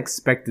sort of an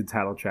expected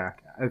title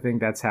track. I think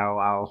that's how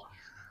I'll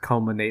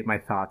culminate my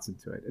thoughts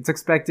into it. It's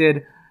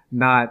expected,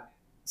 not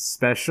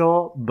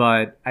special,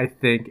 but I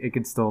think it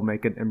can still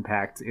make an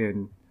impact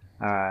in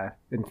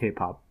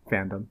K-pop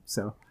fandom.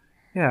 So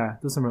yeah,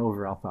 those are my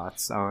overall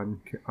thoughts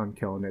on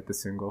Killin' It, the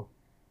single.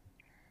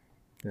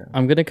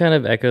 I'm gonna kind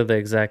of echo the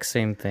exact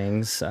same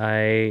things.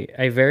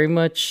 I very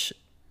much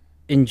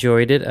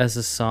enjoyed it as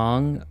a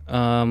song,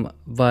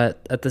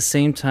 but at the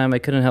same time, I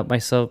couldn't help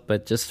myself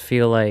but just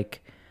feel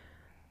like,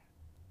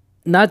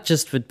 not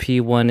just with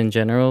P1 in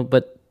general,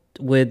 but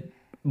with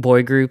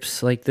boy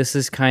groups, like this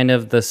is kind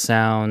of the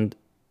sound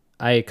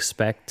I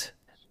expect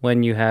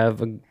when you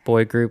have a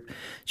boy group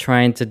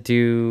trying to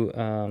do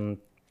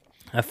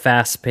a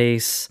fast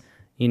pace,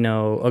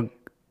 a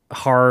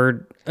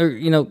hard,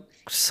 or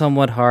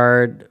somewhat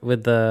hard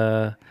with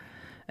the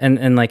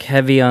and like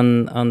heavy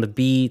on the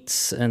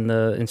beats and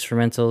the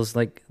instrumentals,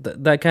 like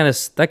that kind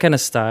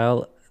of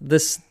style.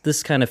 This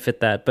kind of fit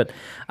that, but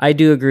I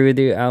do agree with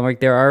you, Almaric.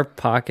 There are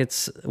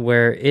pockets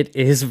where it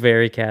is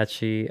very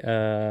catchy.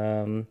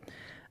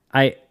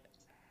 I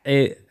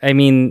I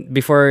mean,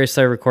 before I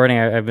started recording,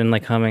 I've been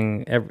like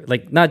humming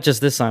like not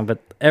just this song, but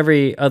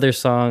every other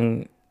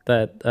song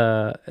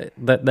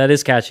that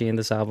is catchy in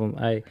this album.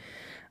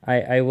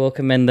 I will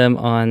commend them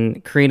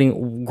on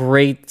creating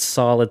great,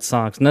 solid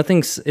songs.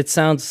 It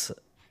sounds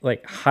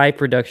like high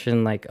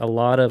production, like a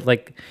lot of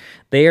like,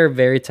 they are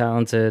very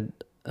talented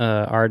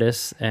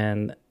artists,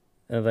 and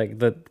like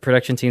the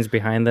production teams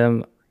behind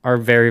them are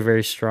very,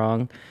 very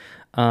strong.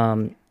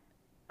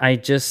 I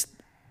just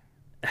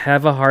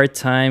have a hard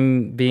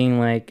time being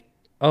like,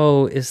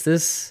 oh, is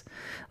this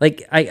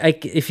like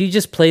if you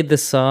just played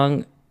this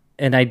song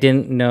and I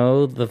didn't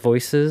know the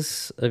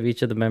voices of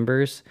each of the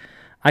members,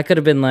 I could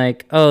have been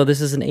like, oh,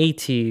 this is an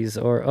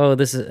 80s, or oh,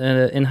 this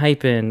is in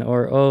Hypen,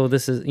 or oh,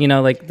 this is,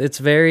 like it's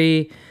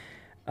very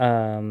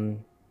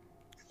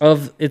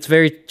it's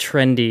very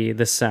trendy,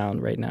 the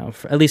sound right now,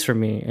 at least for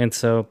me. And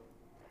so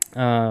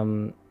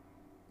to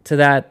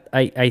that,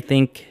 I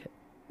think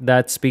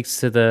that speaks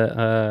to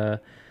the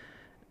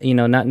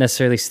not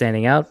necessarily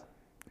standing out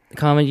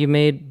comment you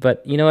made,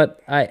 but you know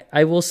what,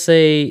 I will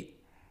say,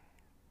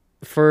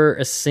 for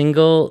a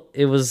single,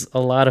 it was a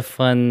lot of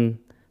fun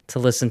to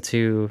listen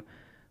to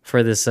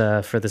for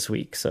this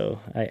week. So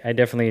I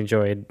definitely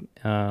enjoyed.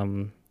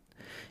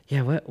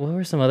 Yeah, what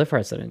were some other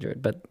parts that I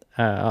enjoyed? But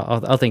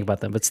I'll think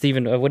about them. But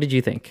Steven, what did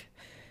you think?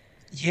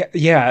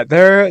 Yeah,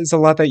 there is a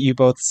lot that you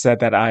both said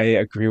that I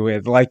agree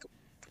with. Like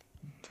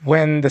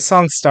when the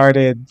song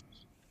started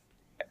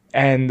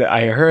and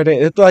I heard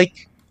it, it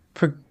like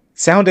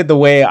sounded the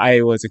way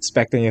I was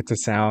expecting it to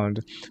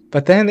sound.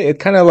 But then it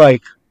kind of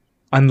like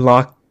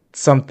unlocked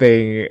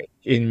something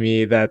in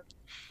me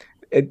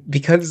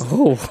because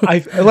Oh,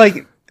 I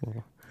like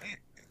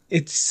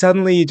it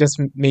suddenly just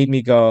made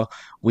me go,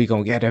 we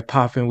gonna get it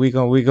poppin', we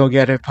gonna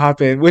get it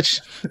poppin',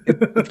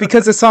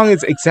 because the song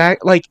is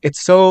like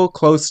it's so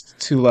close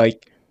to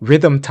like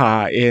rhythm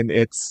ta in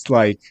its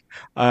like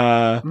okay,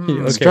 yeah,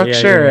 yeah.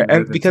 structure, and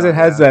Rhythm because it time,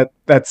 has yeah.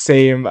 that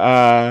same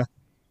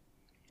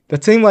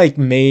like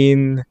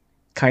main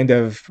kind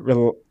of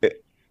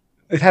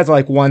it has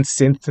like one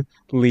synth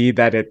lead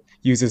that it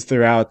uses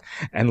throughout,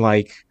 and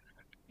like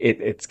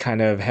it's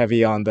kind of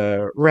heavy on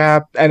the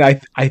rap, and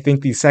I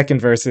think the second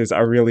verses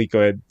are really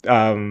good.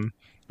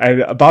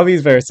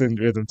 Bobby's verse in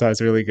Rhythm Ta is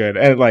really good,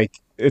 and like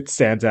it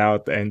stands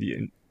out.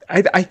 And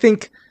I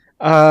think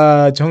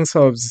Jung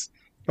Seob's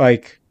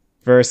like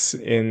verse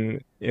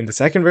in the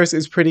second verse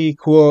is pretty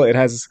cool. It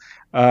has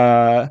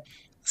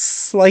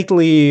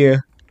slightly,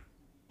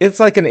 it's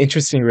like an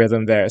interesting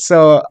rhythm there.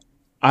 So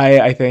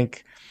I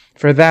think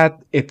for that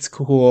it's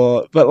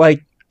cool, but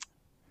like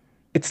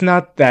it's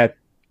not that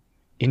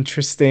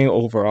interesting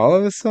overall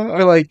of a song,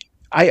 or like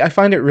I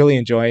find it really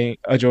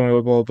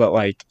enjoyable, but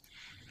like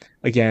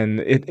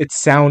again, it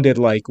sounded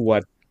like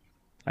what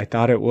I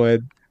thought it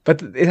would,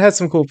 but it has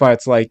some cool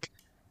parts, like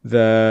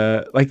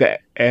the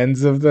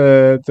ends of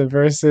the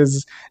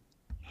verses.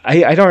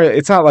 I don't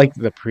it's not like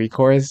the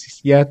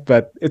pre-chorus yet,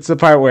 but it's the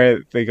part where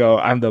they go,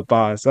 I'm the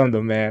boss, I'm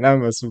the man,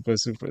 I'm a super,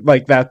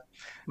 like that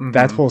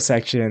Mm-hmm. whole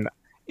section.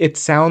 It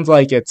sounds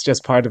like it's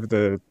just part of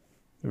the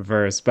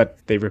verse, but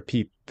they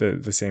repeat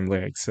the same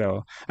lyrics.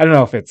 So I don't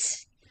know if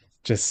it's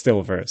just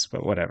still verse,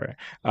 but whatever.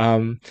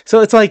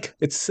 So it's like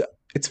it's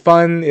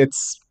fun,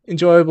 it's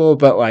enjoyable,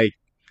 but like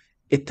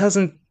it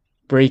doesn't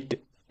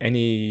break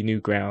any new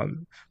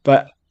ground.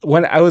 But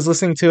when I was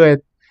listening to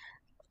it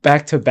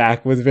back to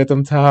back with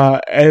Rhythm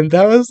Ta, and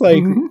that was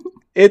like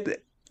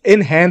it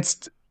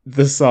enhanced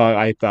the song,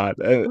 I thought.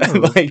 Oh.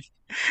 Like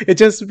it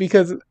just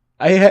because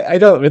I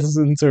don't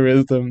listen to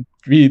Rhythm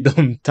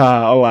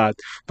Ta a lot,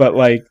 but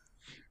like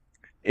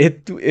I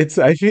feel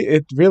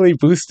it really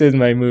boosted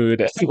my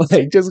mood.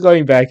 Like just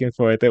going back and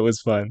forth, it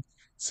was fun.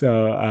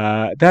 So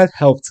that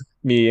helped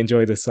me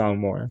enjoy the song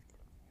more.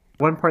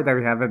 One part that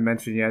we haven't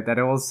mentioned yet that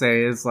I will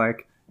say is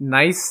like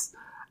nice.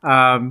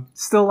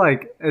 Still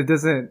like it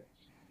doesn't.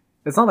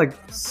 It's not like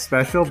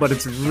special, but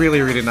it's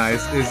really really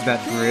nice. Is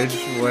that bridge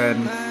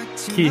when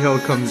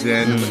Keyhill comes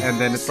in and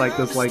then it's like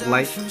those like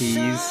light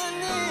keys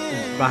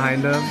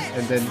behind him,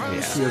 and then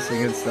Yeah. Keyhill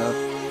singing stuff.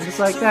 And it's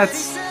like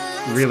that's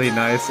really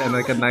nice and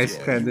like a nice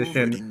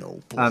transition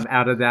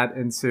out of that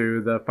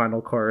into the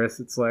final chorus.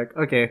 It's like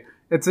okay,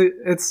 it's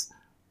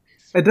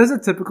It does a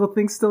typical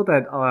thing still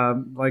that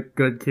like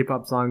good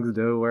K-pop songs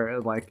do, where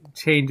it like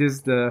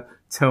changes the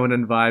tone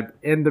and vibe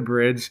in the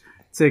bridge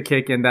to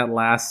kick in that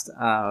last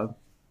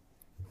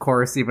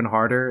chorus even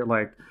harder.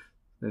 Like,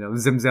 you know,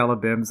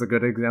 Zimzalabim's a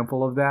good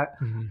example of that.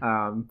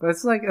 But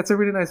it's like it's a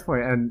really nice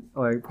point and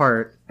like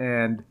part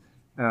and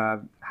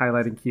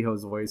highlighting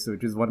Kiho's voice,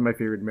 which is one of my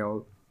favorite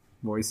male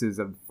voices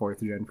of fourth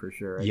gen for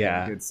sure.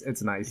 I think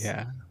it's nice.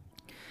 Yeah.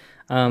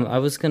 I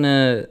was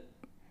gonna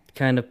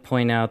kind of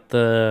point out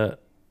the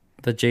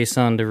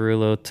Jason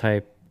Derulo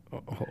type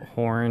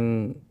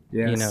horn,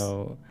 Yes. you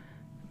know,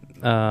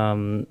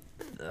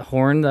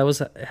 horn that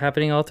was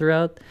happening all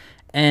throughout.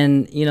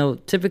 And, you know,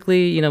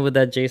 typically, you know, with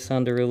that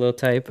Jason Derulo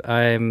type,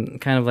 I'm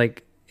kind of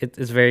like,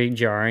 it's very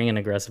jarring and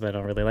aggressive. I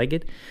don't really like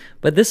it.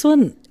 But this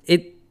one,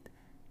 it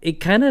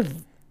kind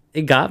of,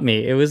 it got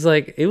me. It was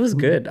like, it was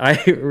good.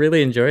 I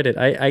really enjoyed it.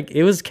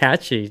 It was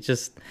catchy.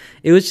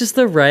 It was just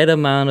the right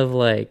amount of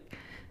like,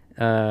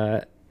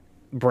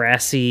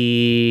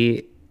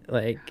 brassy,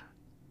 like,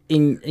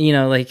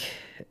 like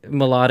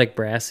melodic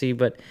brassy,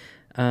 but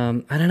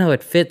I don't know,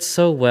 it fits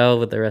so well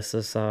with the rest of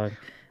the song.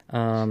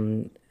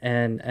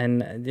 And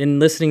in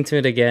listening to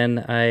it again,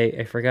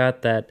 I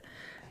forgot that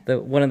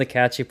one of the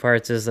catchy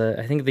parts is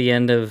I think the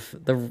end of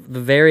the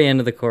very end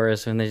of the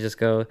chorus when they just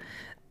go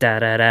da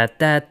da da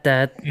da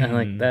da, and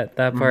like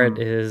that part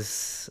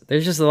is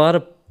there's a lot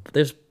of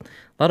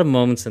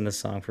moments in the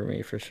song for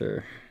me for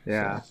sure.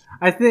 Yeah. So.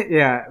 I think,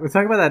 we're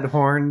talking about that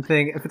horn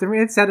thing. To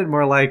me, it sounded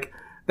more like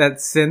that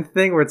synth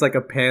thing where it's like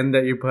a pen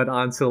that you put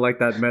onto like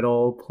that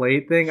metal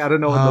plate thing. I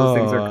don't know what those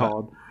things are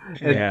called.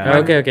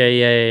 Okay,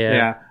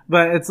 yeah.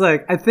 But it's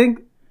like, I think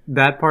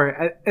that part,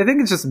 I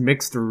think it's just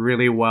mixed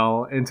really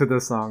well into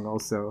the song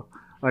also.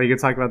 Like, you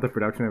could talk about the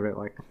production of it,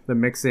 like the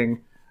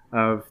mixing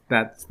of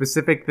that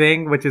specific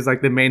thing, which is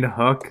like the main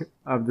hook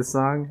of the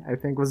song, I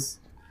think it was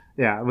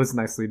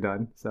nicely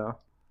done, so.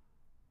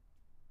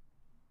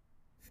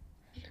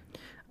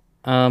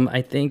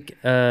 I think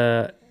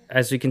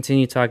as we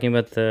continue talking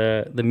about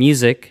the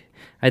music,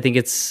 I think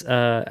it's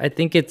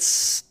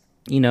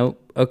you know,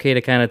 okay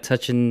to kind of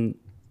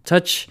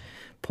touch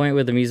point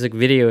with the music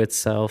video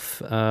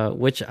itself,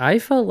 which I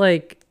felt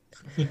like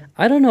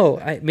I don't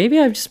know, maybe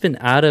I've just been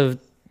out of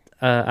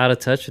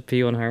touch with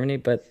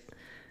P1Harmony, but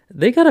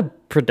they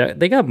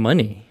got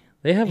money.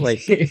 They have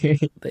like I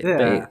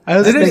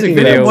was thinking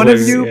video one of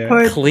you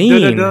put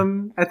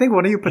clean. I think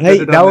one of you put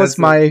that was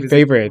my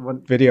favorite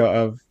video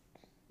of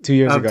 2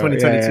 years ago.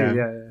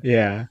 2022.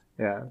 Yeah.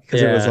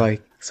 Because it was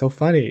like so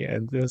funny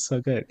and it was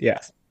so good. Yeah.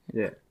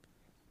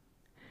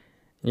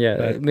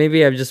 But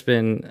maybe I've just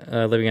been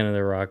living under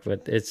the rock,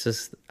 but it's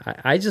just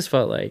I just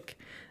felt like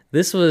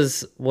this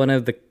was one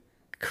of the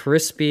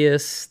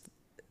crispiest,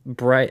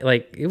 bright.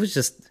 Like it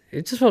just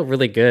felt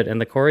really good, and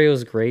the choreo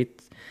was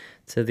great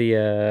to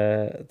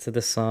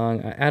the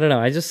song. I don't know.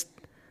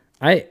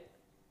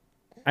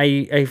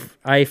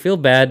 I feel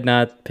bad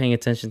not paying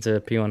attention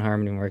to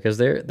P1Harmony more because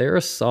they're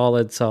a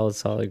solid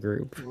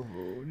group.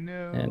 Oh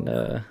no!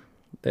 And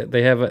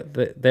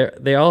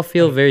they all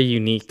feel very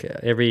unique.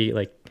 Every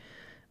like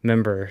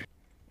member.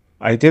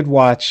 I did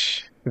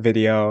watch the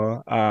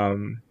video,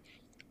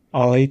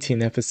 all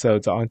 18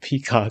 episodes on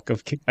Peacock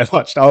I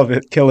watched all of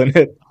it, Killin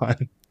It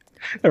on.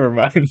 Never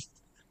mind.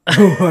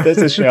 There's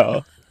a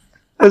show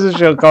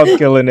called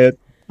Killin It.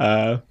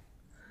 I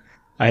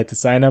had to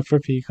sign up for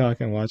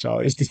Peacock and watch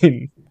all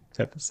 18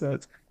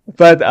 episodes.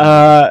 But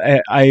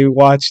I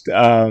watched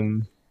I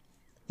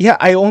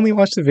only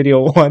watched the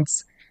video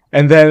once,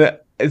 and then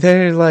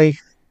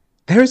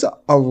there's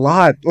a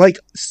lot, like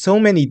so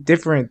many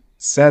different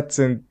sets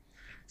and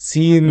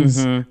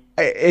scenes.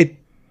 It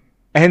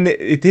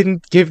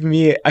didn't give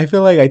me, I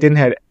feel like I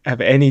didn't have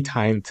any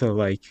time to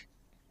like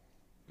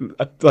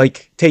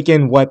take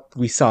in what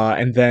we saw,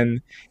 and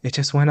then it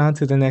just went on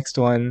to the next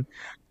one.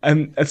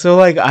 And so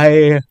like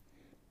I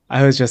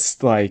was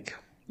just like,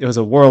 it was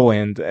a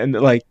whirlwind, and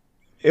like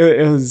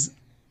it was,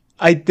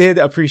 I did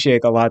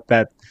appreciate a lot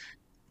that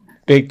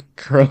big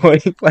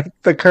curling, like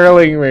the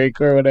curling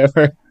rink or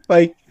whatever.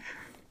 Like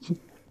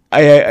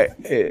I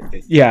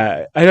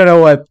don't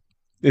know what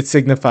it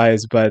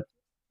signifies, but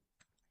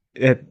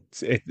it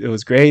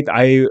was great.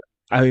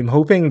 I'm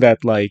hoping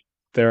that like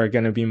there are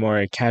gonna be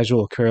more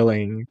casual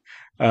curling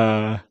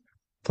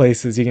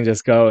places you can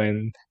just go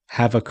and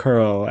have a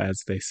curl,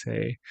 as they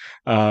say.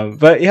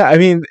 But yeah, I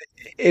mean,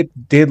 it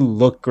did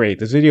look great.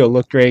 This video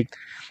looked great.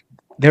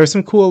 There were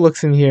some cool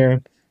looks in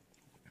here.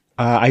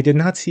 I did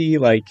not see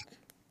like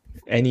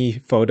any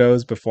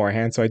photos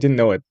beforehand, so I didn't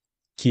know what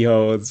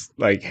Kiho's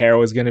like hair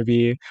was gonna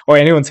be, or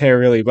anyone's hair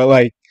really. But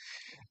like,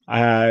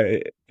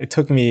 it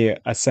took me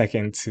a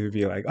second to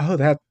be like, oh,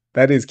 that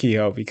is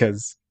Kiho,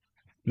 because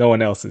no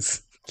one else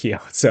is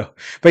Kiho. So,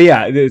 but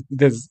yeah,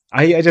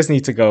 I just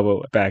need to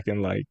go back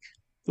and like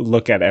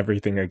look at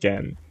everything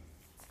again.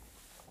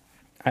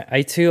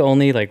 I too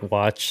only like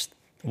watched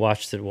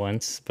it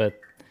once, but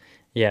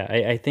yeah,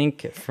 I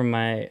think from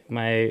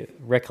my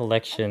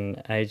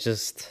recollection, I was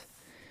just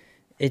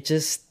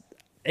the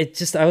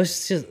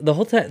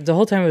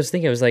whole time I was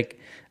thinking, I was like,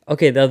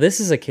 Okay, now this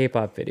is a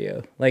K-pop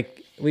video.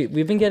 Like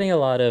we've been getting a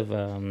lot of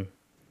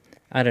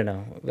I don't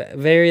know,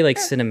 very like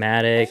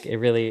cinematic. It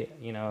really,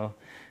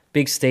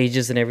 big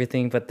stages and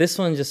everything. But this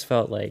one just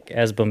felt like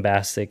as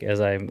bombastic as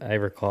I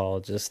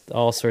recall. Just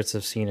all sorts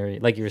of scenery,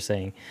 like you were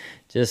saying,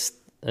 just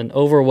an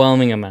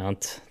overwhelming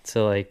amount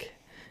to like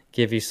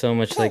give you so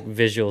much like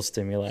visual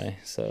stimuli.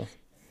 So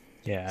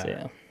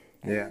Yeah.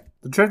 Yeah,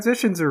 the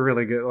transitions are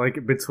really good,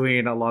 like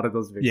between a lot of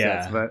those big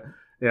Yeah. sets. But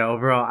yeah,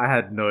 overall, I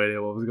had no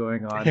idea what was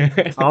going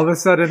on. All of a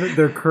sudden,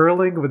 they're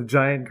curling with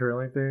giant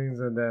curling things,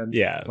 and then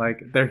Yeah.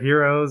 like they're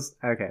heroes.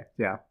 Okay,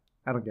 yeah,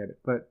 I don't get it,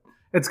 but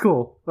it's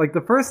cool. Like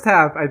the first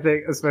half, I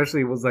think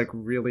especially was like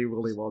really,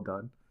 really well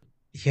done.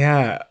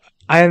 Yeah.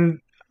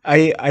 And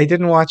I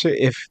didn't watch it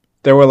if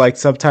there were like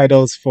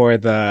subtitles for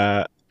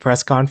the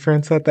press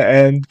conference at the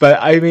end, but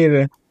I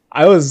mean,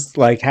 I was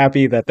like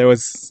happy that there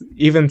was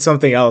even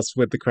something else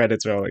with the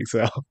credits rolling,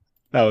 so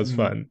that was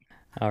fun.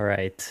 all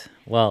right.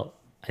 Well,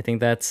 I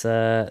think that's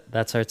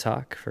our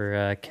talk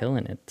for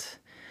Killing It.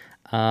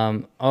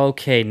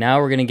 Okay, now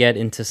we're gonna get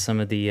into some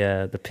of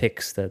the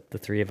picks that the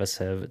three of us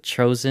have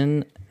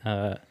chosen.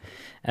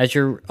 As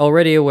you're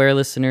already aware,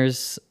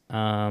 listeners,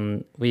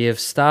 we have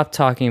stopped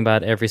talking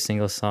about every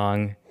single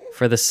song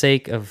for the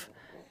sake of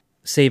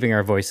saving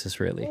our voices,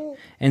 really,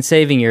 and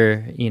saving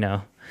your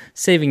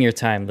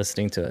time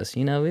listening to us.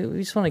 We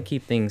just want to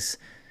keep things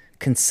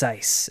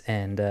concise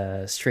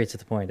and straight to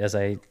the point. As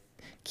I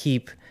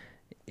keep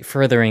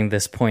furthering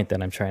this point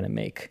that I'm trying to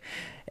make.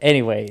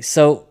 Anyway,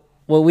 so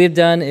what we've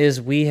done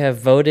is we have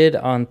voted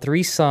on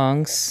 3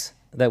 songs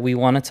that we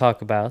want to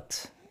talk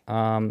about.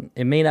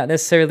 It may not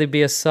necessarily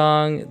be a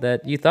song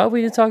that you thought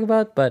we would talk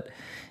about, but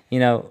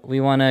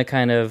we want to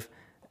kind of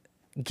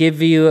give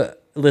you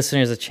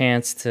listeners a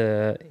chance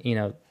to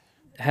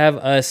have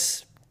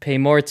us pay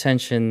more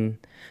attention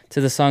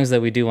to the songs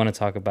that we do want to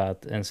talk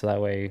about, and so that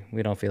way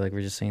we don't feel like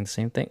we're just saying the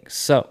same thing.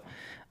 So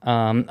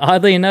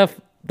oddly enough,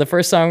 the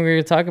first song we're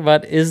going to talk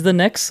about is the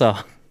next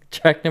song,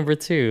 track number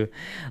 2,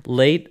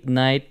 Late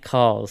Night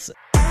Calls.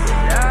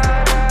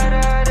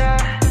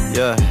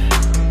 Yeah.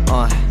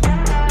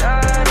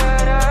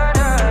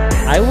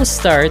 I will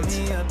start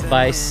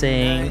by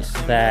saying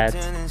that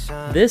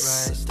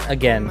this,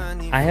 again,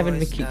 I haven't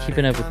been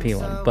keeping up with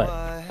P1, but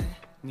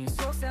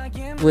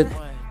with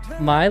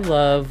my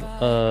love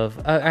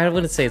of, I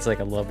wouldn't say it's like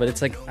a love, but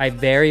it's like I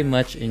very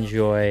much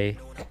enjoy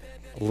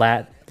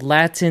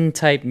Latin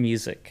type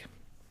music.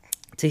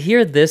 To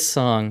hear this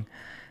song,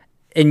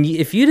 and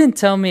if you didn't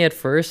tell me at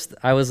first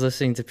I was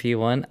listening to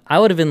P1, I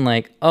would have been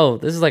like, oh,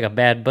 this is like a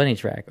Bad Bunny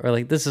track, or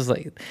like this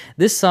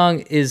song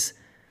is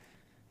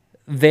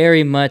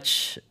very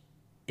much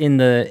in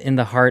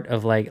the heart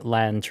of like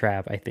Latin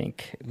trap, I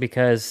think,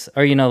 because,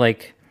 or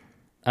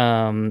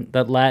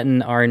that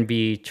Latin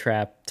R&B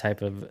trap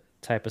type of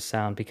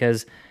sound,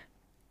 because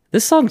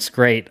this song's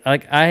great.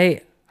 Like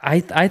I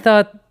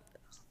thought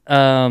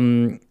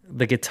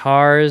the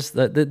guitars,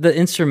 the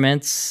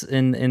instruments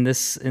in the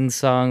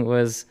song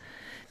was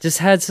just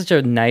had such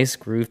a nice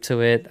groove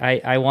to it.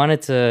 I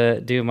wanted to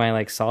do my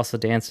like salsa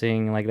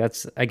dancing, like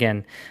that's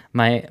again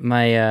my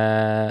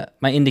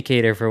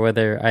indicator for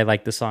whether I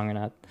like the song or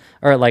not,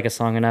 or like a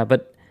song or not.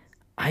 But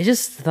I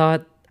just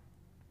thought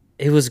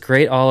it was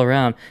great all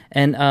around,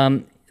 and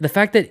the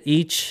fact that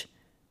each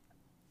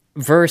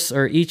verse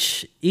or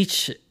each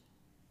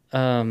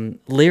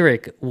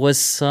lyric was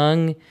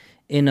sung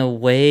in a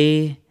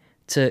way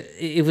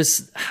it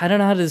was, I don't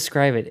know how to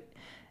describe it.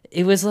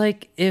 It was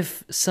like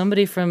if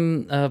somebody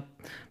from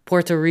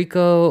Puerto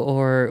Rico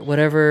or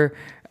whatever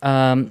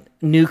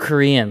knew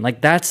Korean.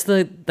 Like that's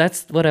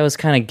what I was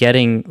kind of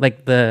getting.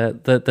 Like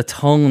the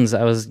tones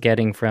I was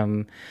getting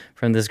from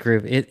this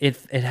group.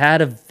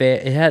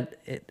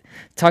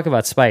 Talk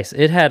about spice.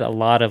 It had a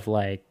lot of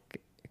like,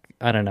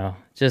 I don't know,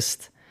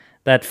 just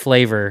that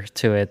flavor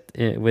to it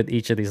with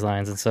each of these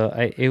lines, and so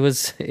it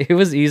was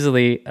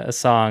easily a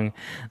song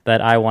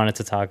that I wanted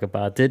to talk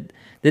about. Did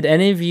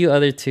any of you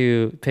other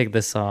two pick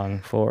this song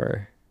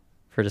for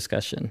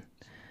discussion?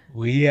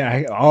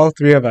 All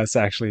 3 of us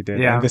actually did,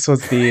 Yeah. and this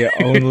was the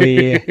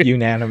only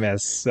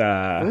unanimous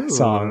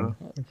song.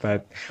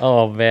 But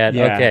oh man,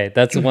 yeah. Okay,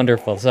 that's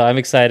wonderful. So I'm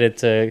excited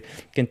to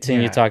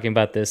continue talking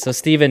about this. So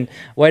Steven,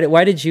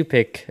 why did you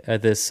pick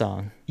this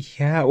song?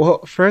 Yeah, well,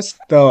 first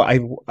though,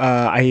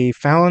 I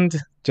found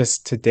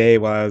just today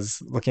while I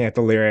was looking at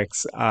the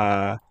lyrics,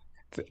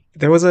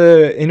 there was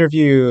a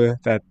interview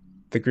that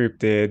the group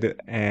did,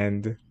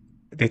 and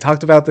they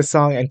talked about this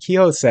song, and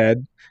Kyo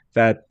said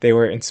that they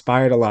were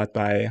inspired a lot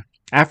by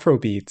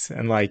Afrobeats,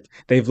 and like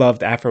they've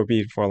loved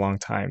Afrobeat for a long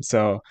time.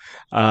 So,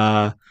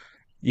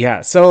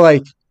 so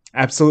like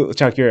absolutely,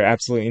 Chuck, you're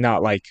absolutely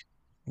not like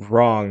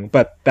wrong,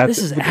 but that's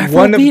This is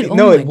one of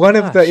Afrobeat? one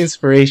of the gosh.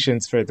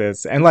 inspirations for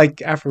this, and like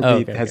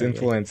Afrobeat Okay, has okay.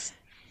 influenced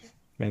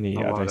many A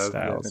lot other of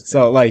styles. different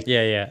So like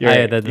Yeah.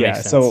 That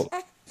makes sense. so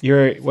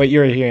what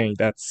you're hearing,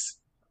 that's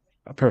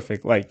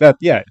perfect. Like that,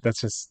 yeah,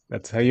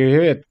 that's how you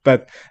hear it.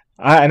 But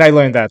I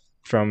learned that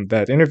from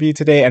that interview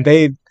today, and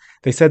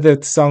they said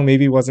that the song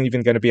maybe wasn't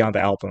even going to be on the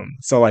album.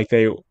 So like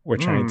they were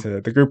trying Mm.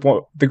 to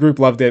the group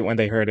loved it when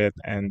they heard it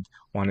and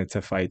wanted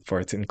to fight for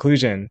its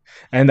inclusion.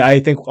 And I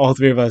think all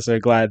three of us are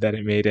glad that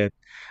it made it.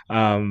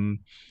 Um,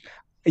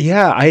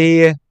 yeah,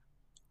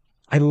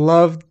 I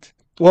loved.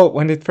 Well,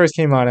 when it first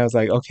came on, I was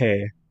like,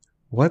 okay,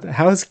 what?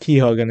 How is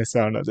Kehoe gonna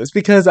sound on this?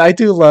 Because I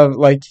do love,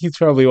 like, he's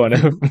probably one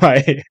of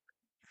my,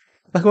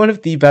 like, one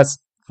of the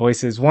best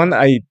voices. One,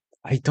 I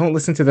don't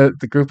listen to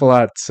the group a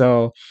lot,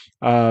 so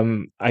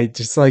I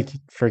just like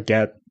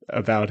forget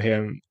about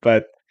him.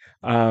 But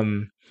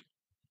um,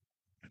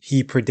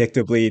 he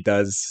predictably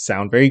does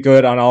sound very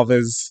good on all of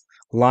his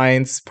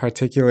lines,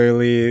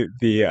 particularly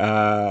the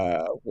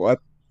what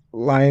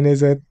line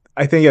is it?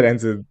 I think it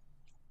ends in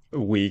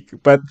weak,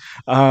 but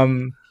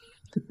um,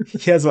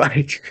 he has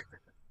like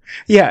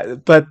yeah,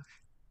 but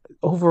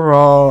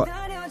overall,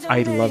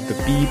 I love the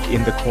beat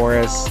in the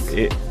chorus.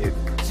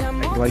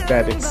 I like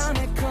that it's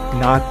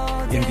not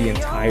in the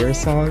entire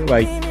song.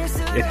 Like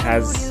it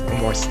has a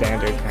more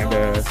standard kind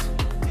of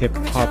hip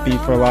hoppy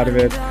for a lot of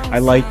it. I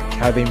like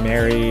how they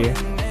marry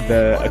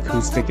the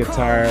acoustic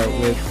guitar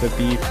with the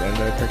beat and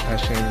the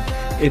percussion.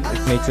 It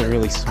makes it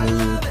really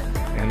smooth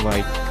and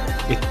like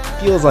it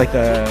feels like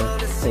a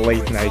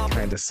late night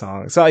kind of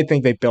song. So I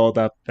think they build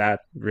up that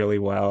really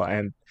well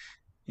and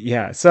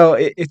yeah, so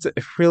it's a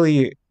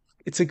really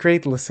it's a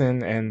great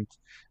listen, and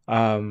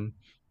um,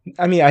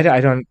 I mean, I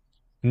don't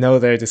know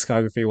their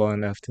discography well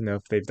enough to know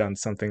if they've done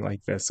something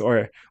like this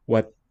or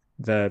what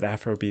the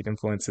Afrobeat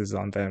influences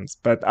on them,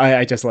 but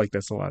I just like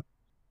this a lot.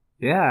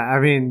 Yeah, I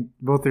mean,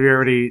 both of you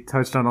already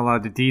touched on a lot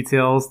of the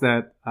details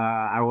that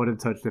I would have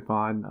touched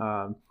upon.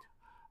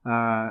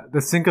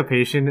 The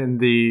syncopation in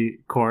the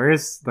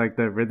chorus, like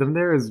the rhythm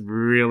there, is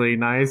really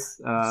nice.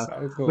 So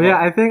But yeah,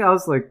 cool. I think I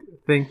was like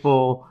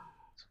thankful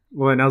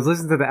when I was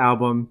listening to the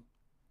album,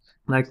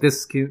 like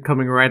this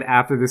coming right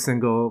after the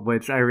single,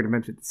 which I already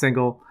mentioned. The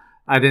single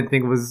I didn't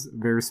think was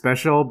very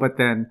special, but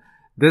then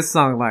this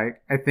song,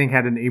 like I think,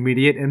 had an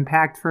immediate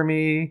impact for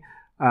me.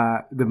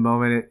 The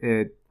moment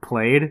it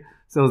played,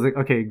 so I was like,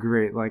 okay,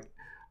 great. Like,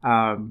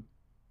 um,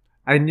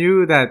 I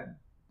knew that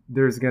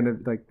there's gonna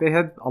like they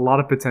had a lot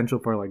of potential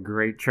for like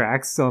great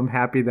tracks, so I'm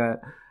happy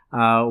that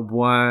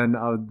one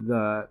of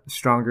the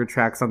stronger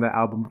tracks on the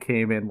album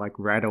came in like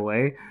right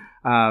away,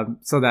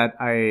 so that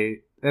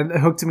and it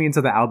hooked me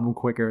into the album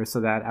quicker,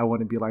 so that I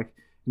wouldn't be like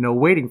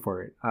waiting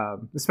for it.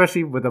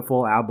 Especially with a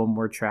full album,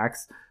 more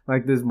tracks,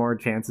 like there's more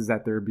chances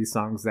that there would be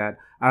songs that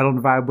I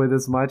don't vibe with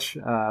as much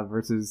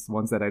versus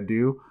ones that I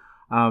do.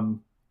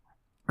 Um,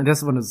 and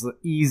this one is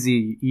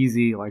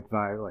easy like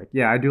vibe. Like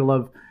yeah, I do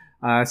love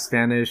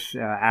Spanish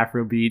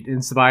Afrobeat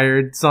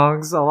inspired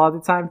songs a lot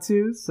of the time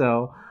too.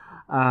 So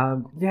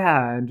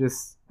yeah, and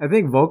just I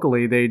think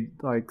vocally they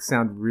like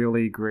sound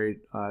really great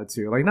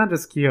too. Like not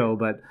just Kyo,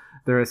 but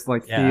there's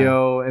like Yeah.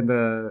 Theo in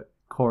the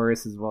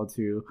chorus as well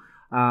too.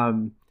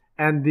 Um,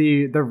 and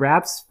the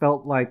raps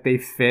felt like they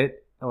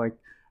fit like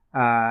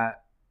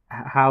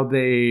how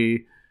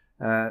they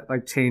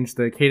like change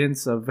the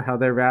cadence of how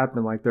they rap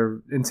and like their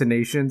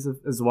intonations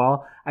as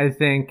well. I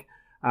think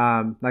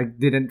like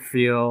didn't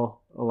feel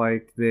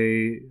like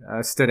they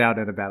stood out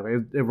in a bad way.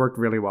 It worked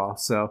really well.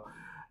 So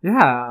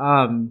yeah,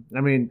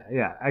 I mean,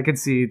 yeah, I could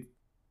see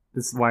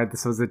this why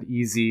this was an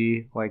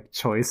easy like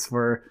choice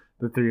for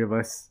the three of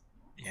us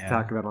to Yeah,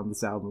 talk about on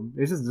this album.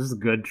 It's just a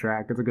good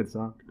track. It's a good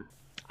song.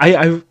 I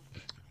I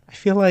I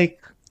feel like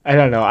I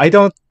don't know. I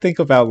don't think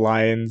about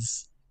line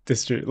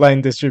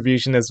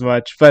distribution as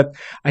much, but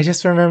I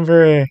just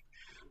remember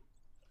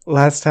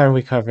last time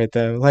we covered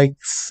them, like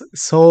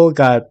Soul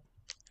got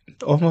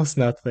almost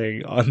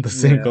nothing on the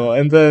Yeah. single,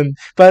 and then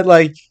but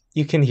like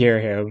you can hear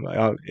him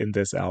in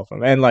this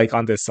album, and like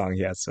on this song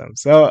he has some.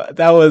 So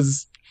that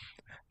was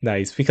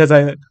nice because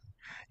I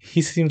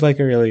he seemed like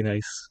a really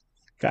nice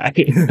guy,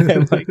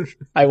 and like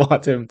I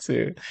want him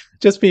to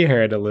just be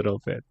heard a little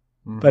bit.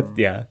 But Hmm.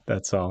 yeah,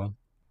 that's all.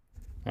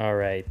 All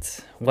right.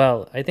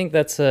 Well, I think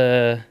that's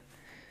a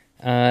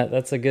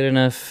good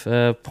enough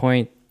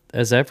point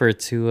as ever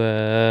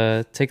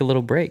to take a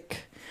little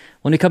break.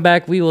 When we come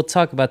back, we will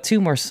talk about two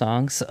more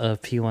songs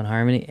of P1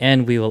 Harmony,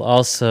 and we will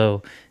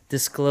also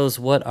disclose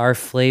what our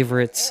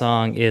favorite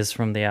song is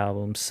from the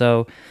album.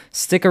 So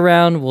stick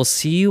around. We'll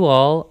see you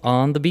all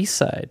on the B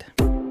side.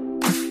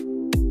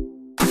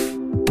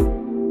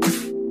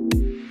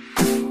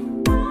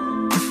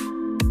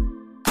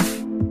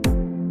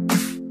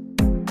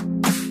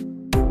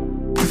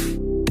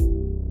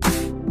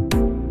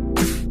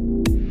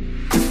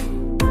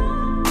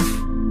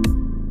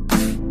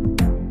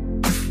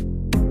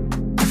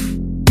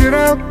 Get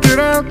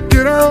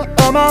out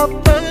of my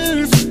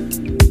face.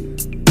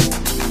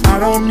 I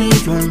don't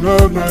need your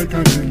love like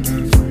I did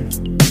last night.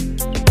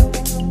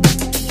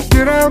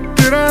 Get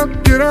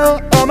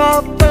out of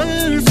my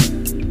face.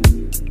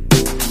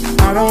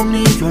 I don't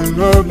need your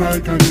love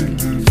like I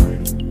did last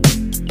night.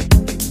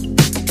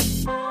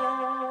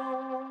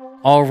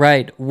 All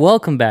right,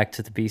 welcome back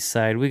to the B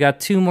side. We got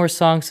two more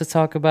songs to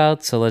talk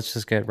about, so let's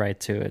just get right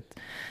to it.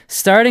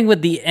 Starting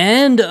with the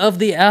end of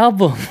the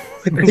album.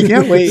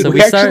 Yeah, wait, So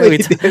we actually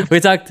did. we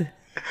talked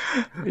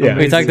Yeah.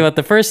 we talked Amazing. about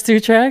the first two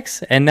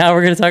tracks, and now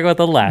we're gonna talk about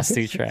the last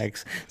two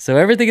tracks. So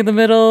everything in the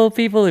middle,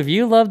 people, if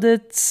you loved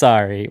it,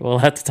 sorry, we'll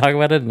have to talk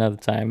about it another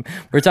time.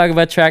 We're talking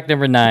about track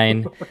number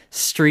 9,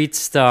 Street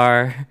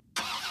Star.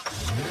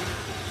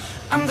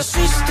 I'm the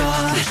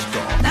superstar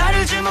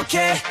나를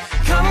주목해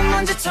검은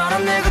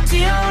먼지처럼 내고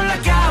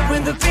뛰어올라가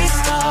When the beat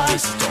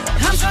starts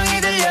함성이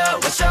들려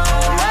What's your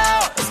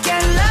wow Let's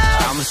get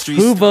loud I'm a street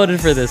Who voted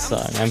for this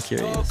song? I'm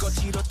curious.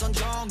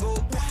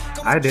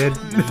 I did.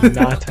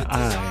 Not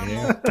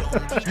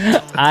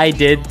I. I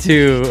did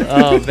too.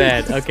 Oh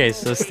man. Okay,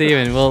 so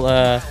Steven,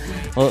 well,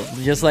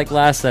 just like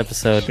last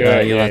episode, Sure,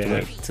 you'll yeah, have to yeah.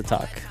 wait to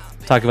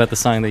talk about the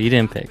song that you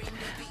didn't pick.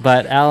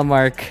 But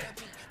Alamark,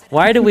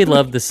 why do we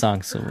love this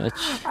song so much?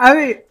 I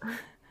mean,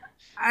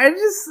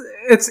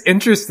 it's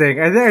interesting.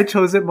 I think I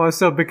chose it more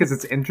so because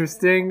it's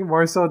interesting,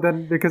 more so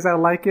than because I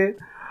like it.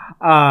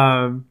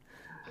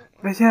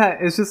 But yeah,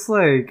 it's just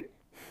like,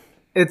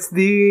 it's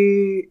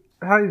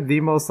probably the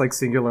most like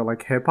singular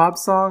like hip hop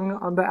song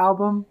on the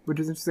album, which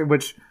is interesting,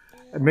 which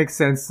it makes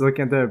sense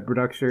looking at the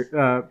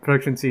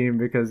production team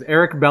because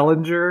Eric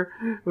Bellinger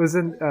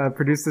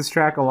produced this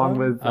track along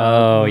with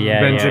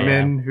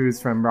Benjamin, who's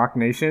from Rock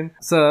Nation.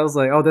 So I was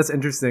like, oh, that's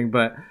interesting.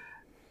 But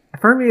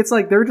for me, it's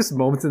like there are just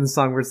moments in the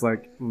song where it's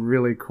like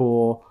really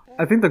cool.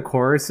 I think the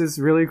chorus is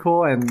really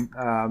cool, and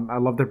I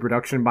love the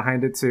production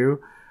behind it too.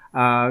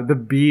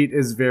 The beat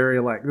is very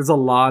like there's a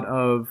lot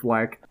of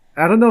like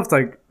I don't know if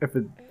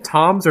it's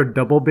toms or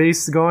double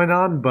bass going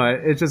on, but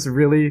it's just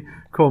really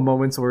cool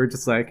moments where it's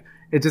just like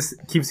it just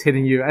keeps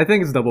hitting you. I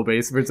think it's double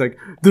bass, but it's like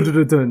dun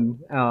dun dun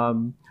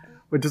dun,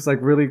 which is like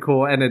really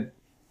cool, and it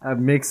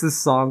makes this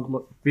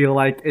song feel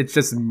like it's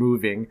just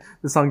moving.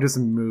 The song just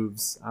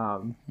moves.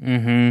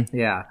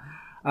 Yeah.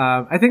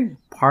 I think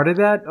part of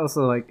that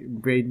also like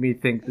made me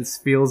think this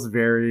feels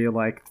very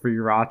like Three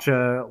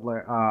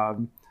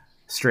Racha,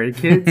 Stray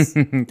Kids.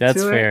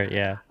 That's to it. fair,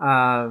 yeah.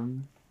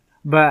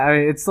 But I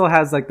mean, it still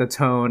has like the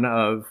tone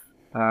of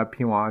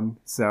P1,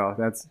 so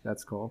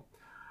that's cool.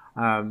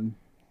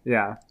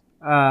 Yeah.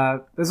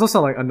 There's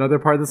also like another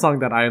part of the song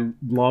that I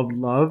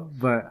love,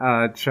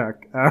 but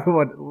Chuck,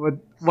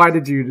 why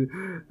did you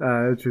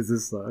choose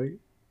this song?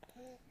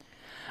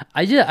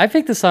 I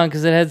picked the song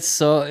because it had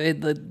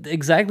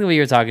exactly what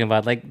you were talking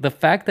about. Like the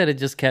fact that it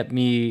just kept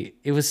me.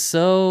 It was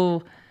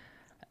so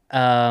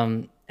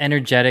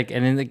energetic,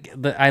 and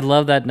then I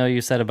love that note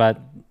you said about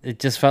it.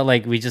 Just felt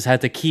like we just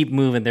had to keep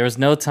moving. There was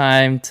no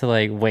time to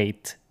like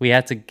wait. We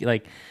had to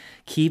like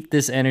keep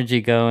this energy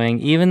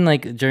going. Even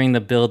like during the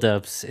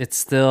build-ups, it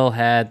still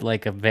had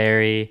like a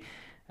very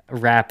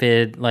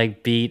rapid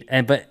like beat.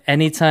 But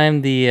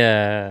anytime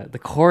the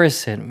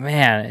chorus hit,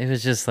 man, it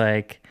was just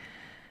like.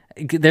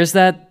 There's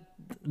that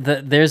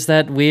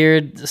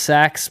weird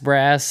sax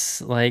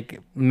brass like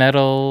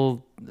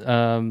metal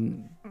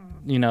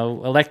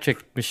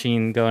electric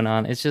machine going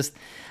on. It's just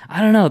I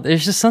don't know.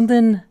 There's just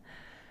something.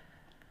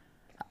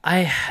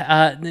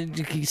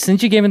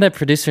 Since you gave me that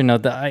producer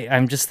note,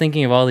 I'm just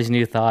thinking of all these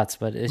new thoughts.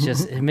 But it's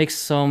just it makes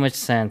so much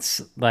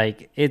sense.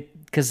 Like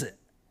it because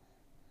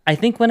I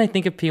think when I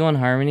think of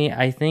P1Harmony,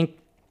 I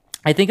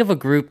think of a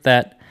group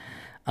that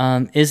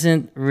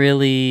isn't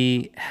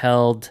really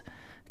held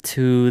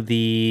to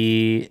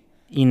the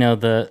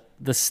the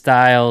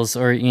styles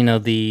or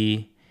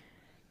the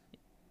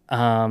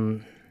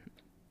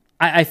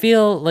I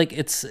feel like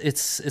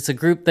it's a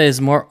group that is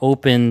more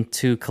open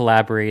to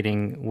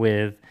collaborating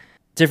with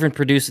different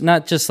producers,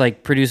 not just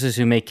like producers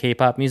who make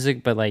K-pop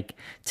music, but like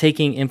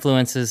taking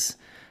influences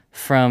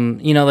from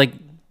like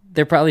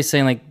they're probably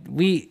saying like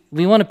we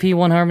want a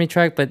P1Harmony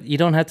track, but you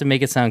don't have to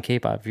make it sound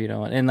K-pop if you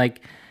don't want. And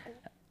like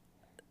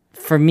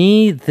for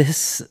me,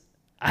 this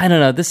I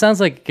don't know. This sounds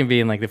like it can be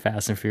in like the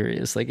Fast and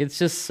Furious. Like it's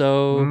just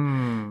so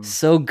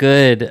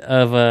good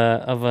of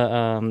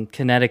a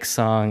kinetic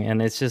song,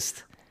 and it's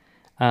just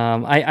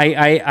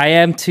I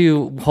am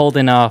too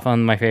holding off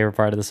on my favorite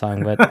part of the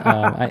song, but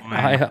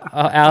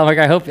Alec,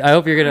 I hope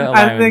you're gonna.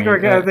 I think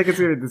I think it's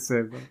gonna be the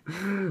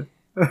same.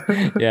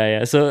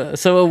 Yeah. So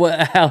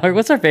Alec,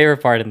 what's our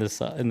favorite part in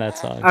that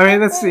song? I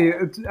mean, let's see.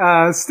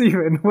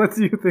 Steven, what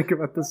do you think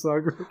about the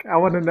song? I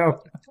want to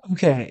know.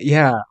 Okay,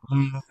 yeah.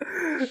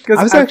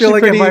 Because I feel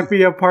like it might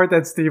be a part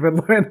that Steven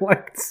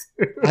liked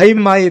too. I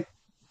might.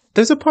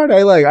 There's a part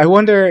I like. I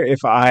wonder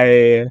if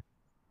I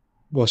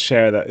will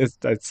share that.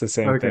 It's the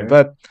same thing.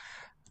 But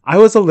I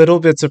was a little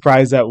bit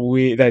surprised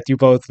that you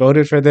both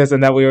voted for this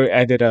and that we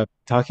ended up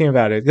talking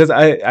about it. Because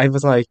I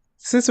was like,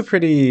 this is a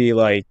pretty,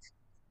 like,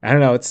 I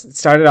don't know, it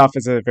started off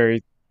as a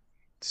very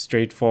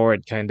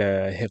straightforward kind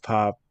of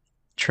hip-hop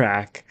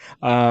track.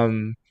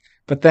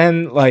 But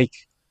then, like,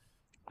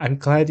 I'm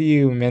glad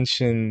you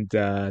mentioned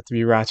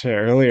Three Racha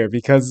earlier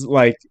because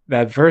like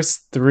that verse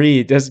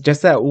 3,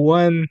 just that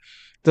one,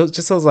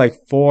 those like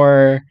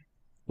 4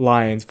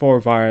 lines, 4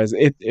 bars.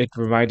 It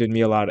reminded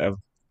me a lot of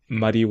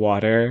Muddy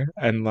Water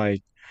and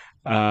like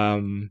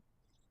the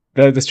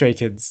Stray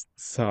Kids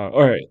song.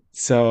 Or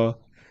so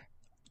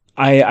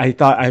I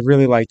thought I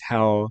really liked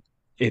how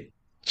it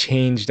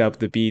changed up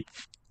the beat,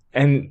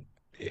 and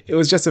it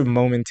was just a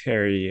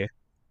momentary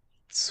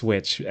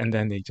switch, and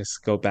then they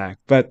just go back.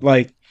 But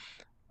like,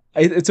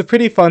 it's a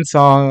pretty fun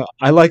song.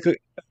 I like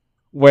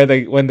where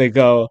they when they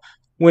go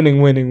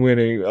winning, winning,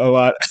 winning a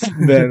lot.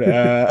 Then,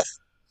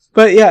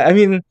 but yeah, I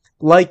mean,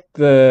 like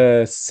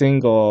the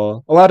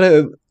single, a lot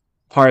of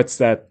parts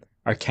that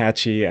are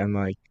catchy and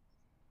like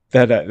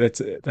that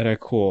are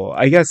cool.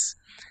 I guess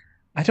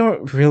I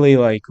don't really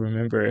like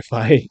remember if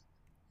I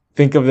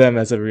think of them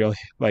as a real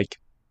like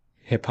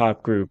hip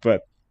hop group,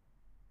 but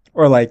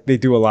or like they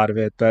do a lot of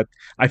it, but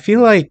I feel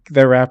like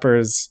the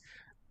rappers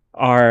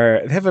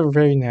they have a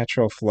very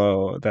natural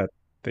flow that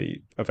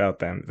they about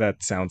them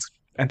that sounds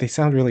and they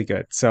sound really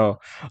good. So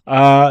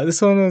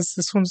this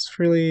one's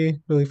really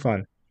really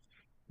fun.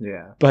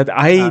 Yeah. But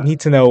I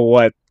need to know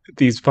what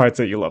these parts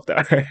that you loved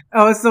are.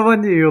 Oh, it's the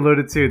one that you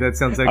alluded to that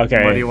sounds like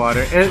Okay. muddy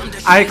water.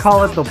 I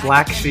call it the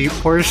black sheep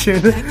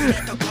portion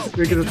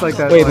because it's like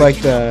that. Wait, like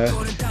the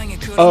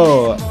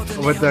oh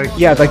with the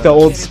yeah, like the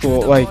old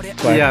school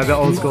yeah, the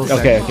old school.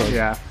 Okay, section.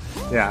 okay.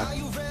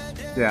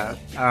 Yeah.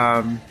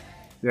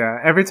 Yeah.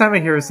 Every time I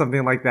hear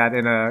something like that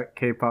in a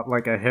K-pop,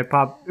 like a hip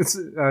hop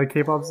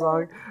K-pop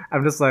song,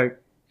 I'm just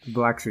like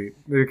black sheep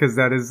because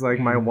that is like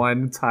my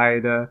one tie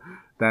to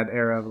that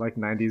era of like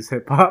 90s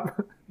hip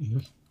hop.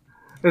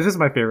 It's just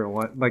my favorite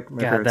one, like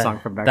my favorite song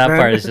from back then. That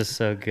part is just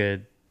so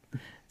good.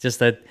 Just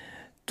that,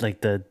 like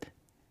the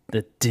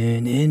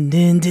dun dun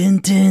dun dun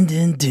dun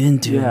dun dun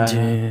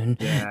dun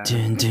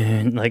dun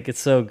dun, like it's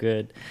so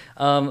good.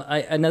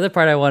 Another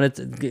part I wanted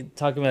to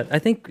talk about. I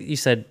think you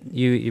said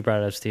you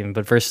brought it up, Steven,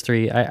 but verse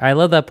 3. I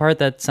love that part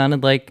that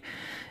sounded like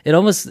it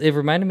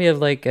reminded me of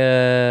like it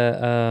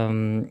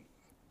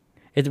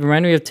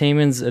reminded me of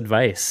Taemin's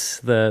advice.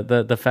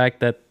 The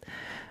fact that.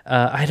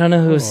 I don't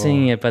know who was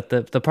singing it, but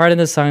the part in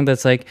the song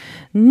that's like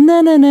na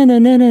na na na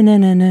na na na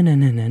na na na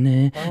na na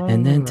na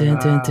and then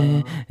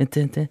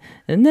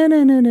na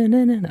na na na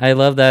na na. I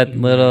love that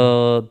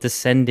little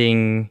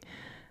descending,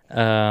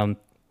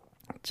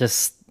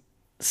 just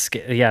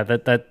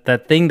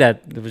that thing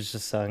that was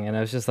just sung, and I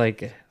was just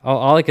like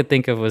all I could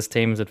think of was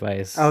Tame's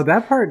advice. Oh,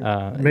 that part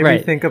made me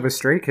think of a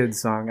Stray Kids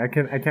song. I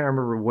can't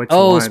remember which one.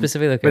 Oh,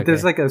 specifically, but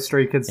there's like a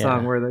Stray Kids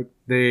song where like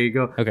they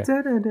go like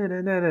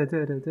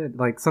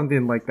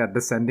something like that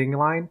descending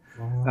line.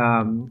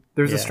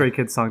 There's a Stray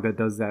Kids song that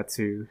does that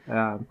too.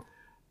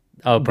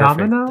 Oh, perfect.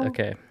 Domino?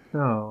 Okay.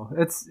 No,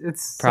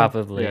 it's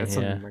probably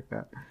something like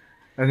that.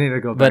 I need to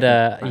go But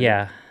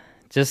back.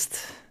 just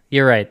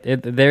you're right.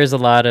 There's a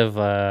lot of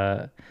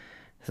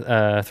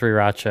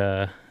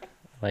Thriracha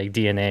like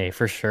DNA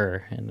for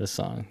sure in this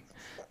song.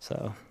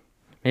 So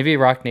maybe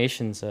Rock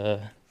Nation's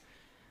a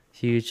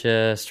huge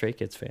Stray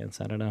Kids fans.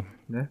 I don't know.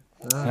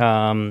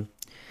 Yeah.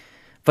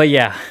 But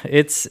yeah,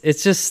 it's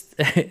just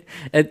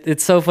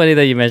it's so funny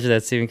that you mentioned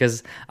that, Steven,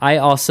 because I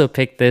also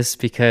picked this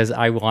because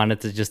I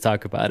wanted to just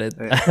talk about it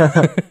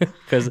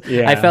because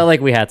I felt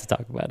like we had to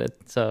talk about it.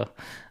 So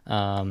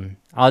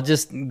I'll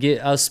just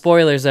get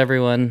spoilers,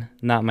 everyone.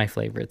 Not my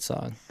favorite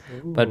song,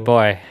 but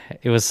boy,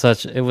 it was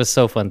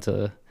so fun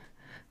to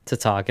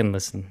talk and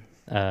listen,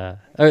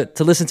 or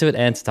to listen to it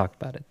and to talk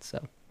about it.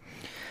 So,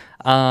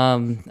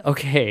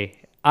 okay,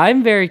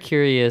 I'm very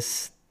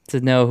curious to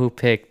know who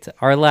picked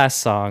our last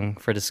song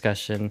for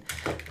discussion,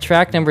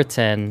 track number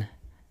 10.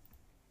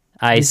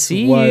 I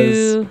See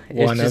You.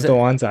 One of the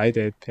ones I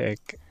did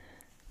pick.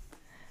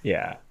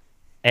 Yeah.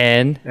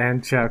 And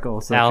Chuck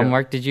also. Al,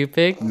 Mark, did you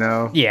pick?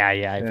 No. Yeah,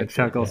 I picked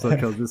Chuck also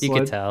killed this you one.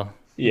 could tell.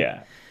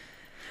 Yeah.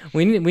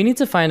 We need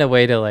to find a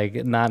way to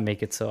like not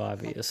make it so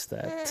obvious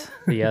that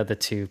the other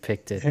two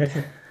picked it.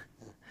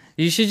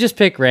 You should just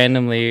pick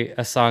randomly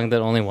a song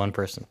that only one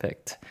person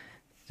picked,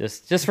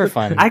 just for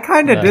fun. I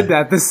kind of did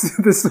that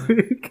this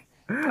week.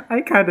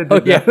 I kind of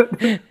did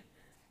that.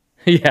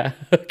 Yeah.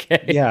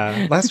 Okay.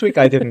 Yeah. Last week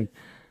I didn't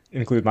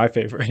include my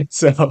favorite,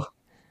 so.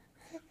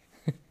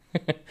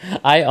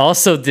 I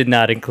also did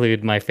not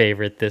include my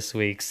favorite this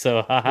week,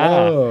 so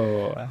haha.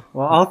 Oh.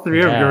 Well, all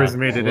three of yours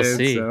made it we'll in,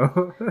 see.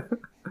 so.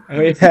 Oh,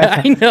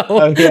 yeah. I know.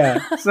 Oh,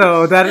 yeah.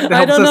 So that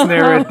helps us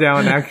narrow it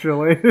down,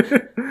 actually.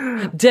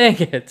 Dang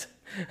it.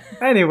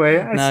 Anyway,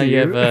 I see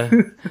you you.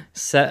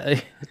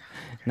 have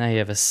now you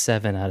have a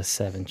 7 out of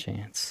 7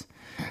 chance.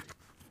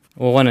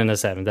 Well, 1 in a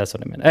 7. That's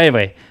what I meant.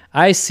 Anyway,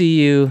 I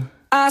See You.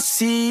 I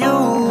see you,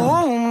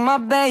 my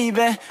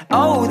baby.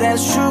 Oh,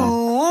 that's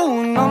true.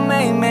 No,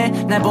 maybe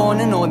날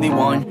보는 only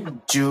one.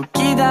 쭉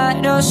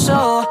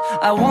기다려서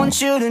I want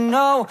you to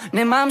know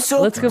내 맘속.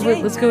 Let's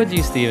go with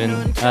you, Steven.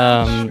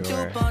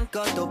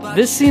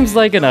 This seems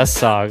like an us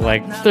song,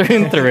 like through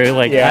and through.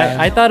 Like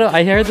I thought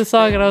I heard the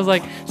song and I was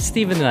like,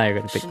 Steven and I are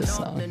gonna pick this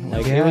song.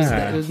 Like it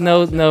was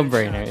no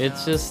brainer.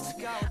 It's just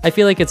I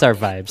feel like it's our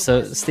vibe.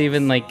 So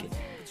Steven, like,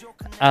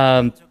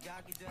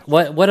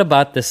 what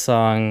about this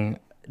song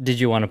did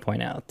you want to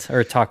point out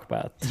or talk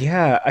about?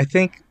 Yeah, I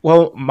think,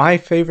 well, my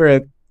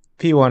favorite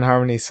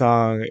P1Harmony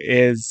song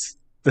is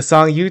the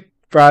song you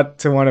brought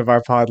to one of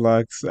our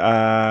podlugs,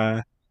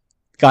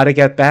 Gotta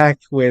Get Back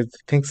with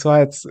Pink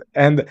Sweats.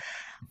 And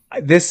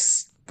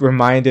this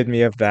reminded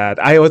me of that.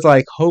 I was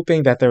like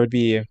hoping that there would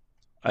be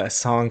a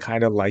song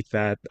kind of like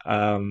that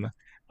on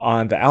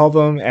the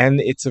album, and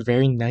it's a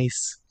very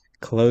nice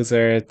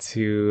closer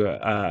to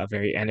a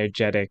very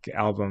energetic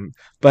album.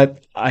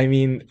 But I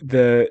mean,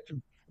 the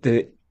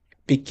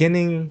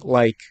beginning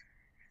like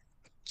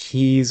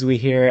keys we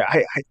hear,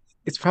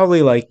 it's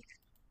probably like,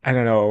 I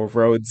don't know,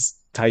 Rhodes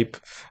type,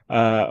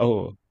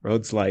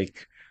 Rhodes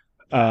like,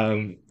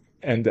 um,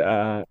 and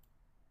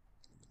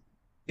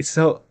it's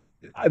so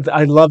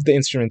I love the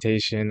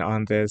instrumentation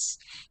on this.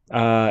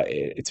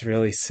 It's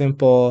really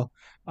simple,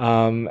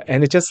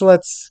 and it just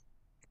lets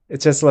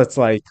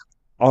like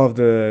all of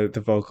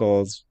the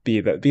vocals be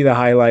the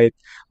highlight,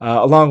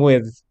 along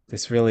with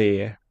this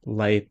really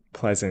light,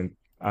 pleasant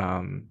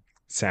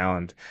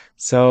sound.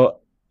 So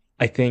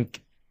I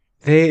think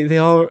they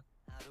all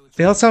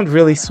sound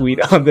really sweet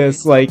on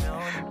this. Like,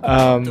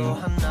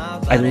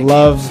 I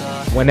love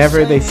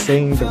whenever they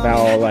sing the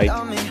vowel like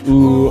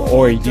ooh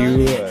or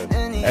you,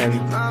 and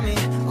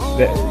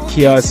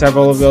Kia has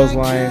several of those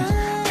lines.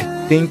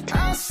 I think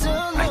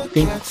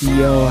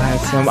Theo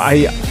has some.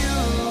 I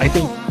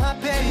think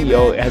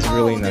Theo has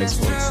really nice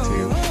voice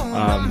too.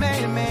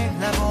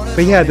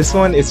 But yeah, this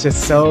one is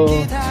just so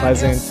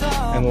pleasant,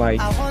 and like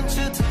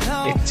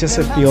it's just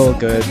a feel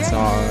good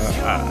song.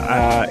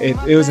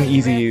 It was an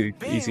easy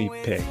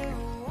pick.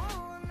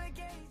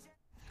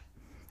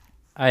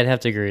 I'd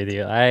have to agree with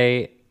you.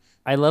 I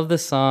love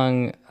this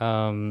song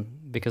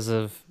because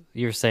of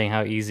you were saying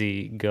how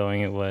easy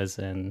going it was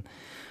and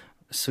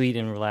sweet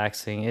and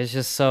relaxing. It's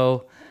just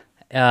so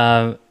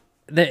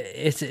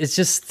it's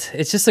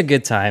just a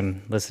good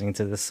time listening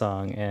to this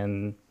song,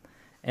 and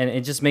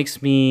it just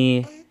makes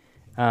me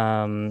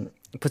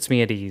puts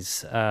me at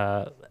ease.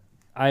 I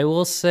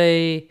will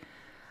say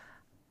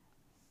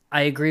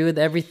I agree with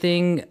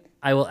everything.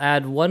 I will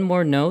add one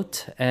more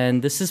note,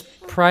 and this is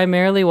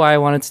primarily why I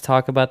wanted to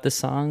talk about this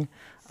song.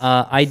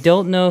 I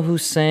don't know who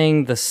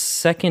sang the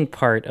second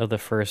part of the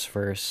first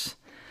verse,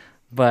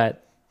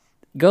 but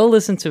go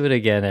listen to it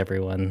again,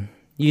 everyone.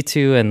 You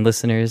two and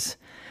listeners.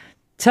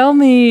 Tell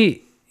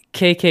me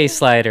KK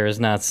Slider is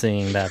not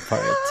singing that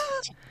part.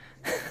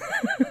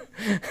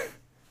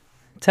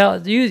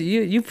 Tell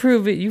you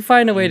prove it. You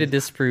find a way to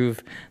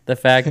disprove the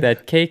fact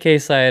that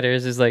KK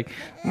Sliders is like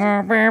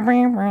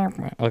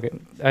okay.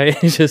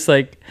 It's just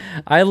like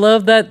I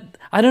love that.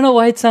 I don't know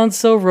why it sounds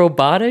so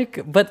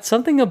robotic, but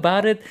something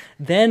about it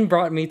then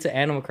brought me to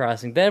Animal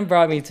Crossing, then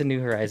brought me to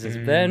New Horizons,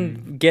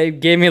 then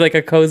gave me like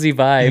a cozy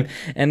vibe,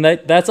 and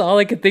that's all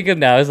I could think of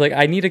now. Is like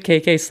I need a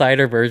KK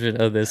Slider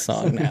version of this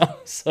song now.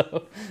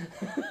 So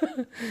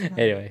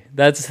anyway,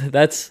 that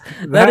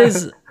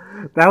is.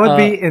 That would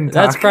be in talk.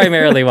 That's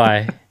primarily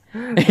why.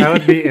 That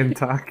would be in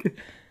talk.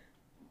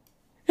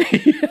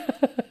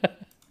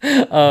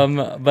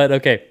 But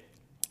okay.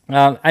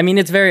 I mean,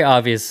 it's very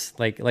obvious,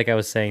 like I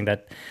was saying,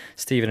 that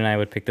Steven and I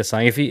would pick this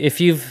song.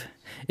 If you've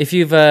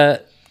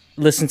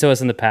listened to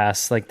us in the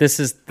past, like this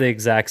is the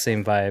exact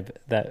same vibe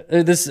that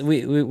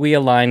we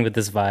align with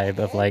this vibe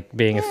of like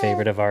being a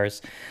favorite of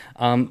ours.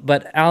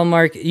 But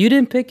Almark, you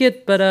didn't pick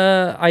it, but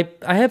I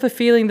have a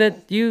feeling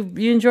that you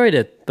enjoyed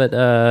it, but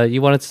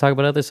you wanted to talk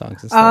about other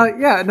songs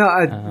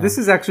instead. This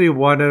is actually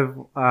one of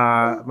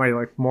my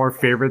like more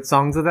favorite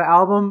songs of the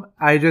album.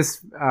 I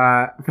just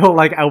feel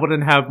like I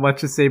wouldn't have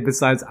much to say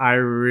besides I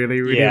really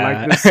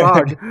like this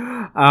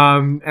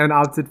song, and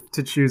opted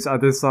to choose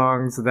other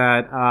songs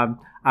that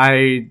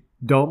I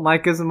don't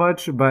like as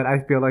much, but I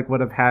feel like would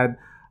have had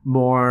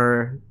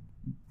more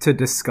to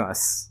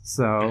discuss.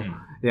 So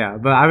yeah,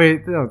 but I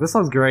mean, this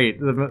song's great.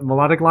 The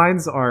melodic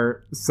lines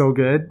are so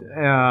good,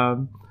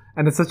 and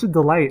it's such a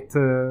delight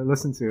to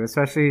listen to,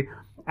 especially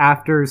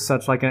after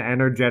such like an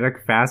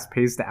energetic,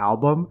 fast-paced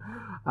album.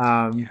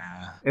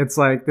 It's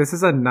like this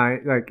is a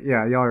night, like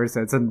y'all already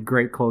said, it's a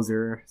great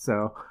closer.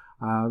 So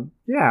I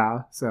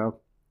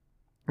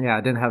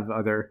didn't have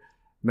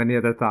many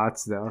other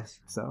thoughts though.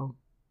 So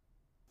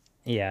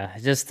yeah,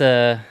 just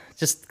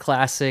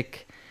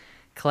classic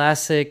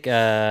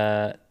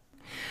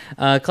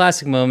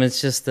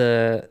moments. Just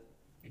a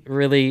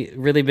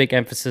really big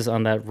emphasis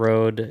on that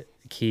Rhodes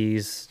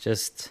keys.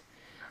 Just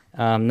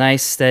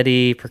nice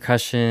steady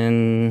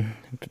percussion.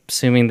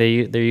 Assuming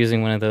they're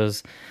using one of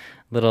those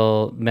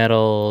little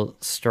metal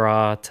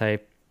straw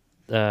type.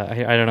 I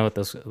don't know what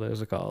those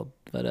are called,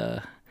 but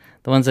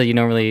the ones that you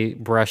normally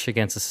brush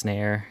against a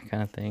snare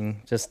kind of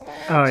thing. Just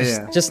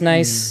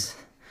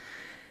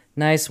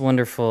nice,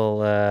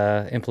 wonderful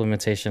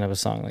implementation of a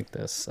song like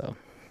this. So.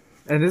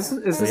 And is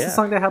this a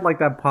song that had like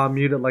that palm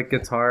muted like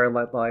guitar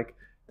like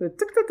I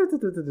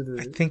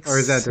think or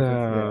is that so.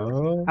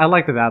 different? Yeah. I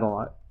liked that a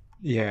lot.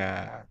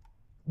 Yeah,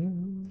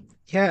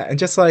 and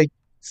just like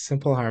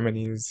simple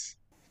harmonies.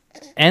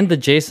 And the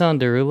Jason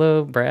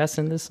Derulo brass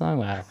in this song,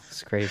 wow,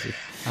 it's crazy.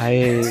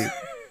 I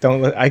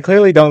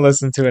clearly don't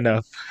listen to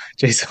enough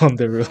Jason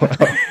Derulo.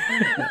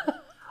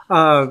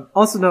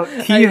 Also note,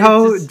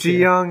 Kiho,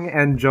 Jiyoung,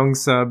 and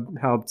Jungsub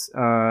helped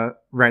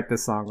write the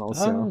song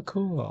also. Oh,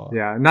 cool.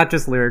 Yeah, not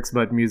just lyrics,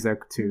 but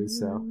music too,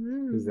 so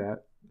there's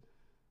that.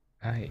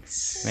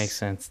 Nice. Makes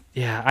sense.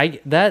 Yeah,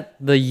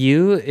 the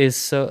U is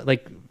so,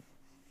 like,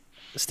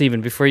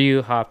 Steven, before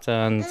you hopped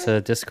on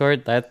to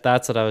Discord,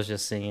 that's what I was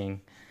just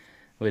singing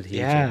with Heejin.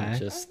 Yeah.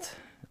 Just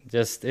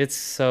it's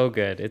so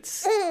good.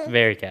 It's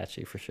very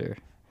catchy for sure.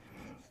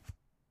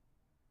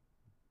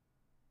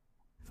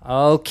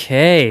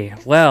 Okay,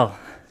 well,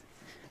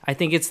 I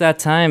think it's that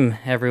time,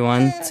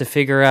 everyone, to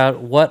figure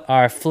out what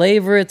our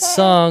favorite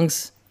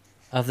songs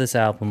of this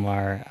album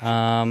are.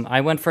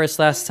 I went first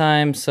last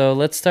time, so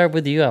let's start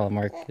with you,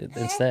 Mark,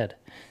 instead.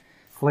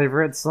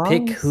 Favorite songs?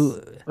 Pick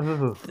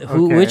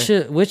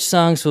okay. which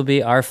songs will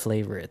be our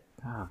favorite.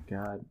 Oh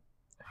god,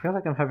 I feel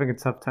like I'm having a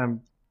tough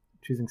time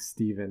choosing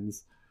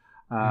Stevens.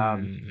 But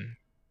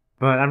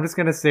I'm just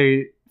gonna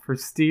say for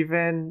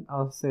Steven,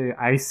 I'll say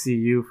 "I See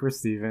You" for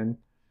Steven.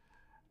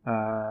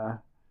 And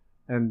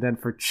then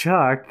for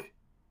Chuck,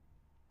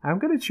 I'm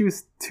gonna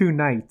choose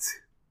 "Tonight."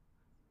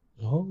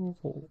 Oh.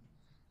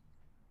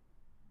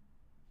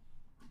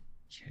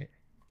 Okay.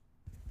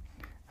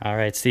 All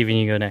right, Steven,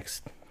 you go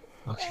next.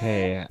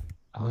 Okay.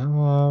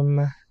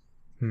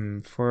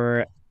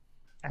 For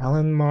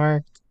Alan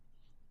Mark,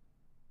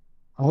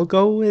 I'll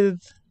go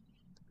with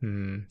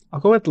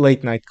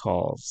Late Night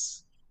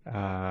Calls.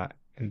 And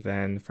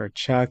then for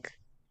Chuck,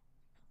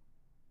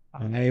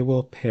 I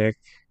will pick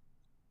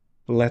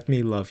Let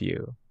Me Love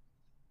You.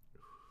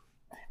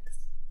 That's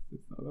the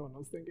other one I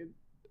was thinking.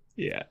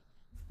 Yeah.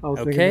 I was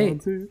thinking Okay. that one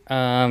too.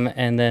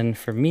 And then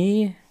for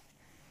me,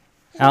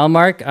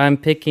 Almark, I'm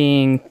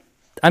picking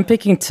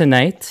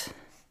Tonight.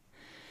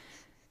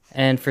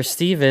 And for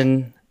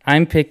Steven,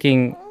 I'm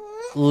picking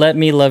Let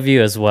Me Love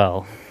You as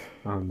well.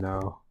 Oh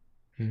no.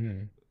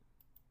 Mm-hmm.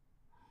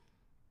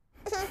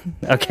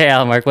 Okay,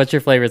 Almark, what's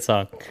your favorite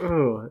song?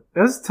 Oh, it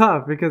was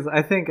tough because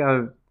I think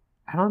I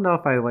don't know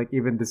if I like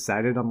even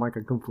decided on like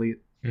a complete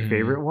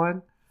favorite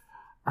one.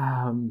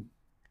 Honestly,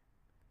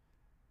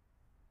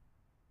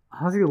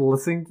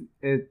 listening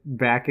it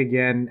back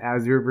again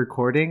as we were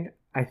recording,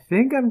 I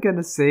think I'm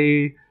gonna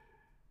say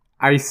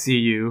 "I See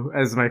You"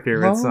 as my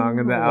favorite song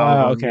in the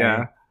album.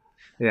 Okay.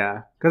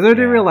 Yeah, because I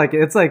didn't really like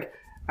it. It's like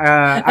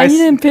you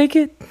didn't pick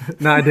it?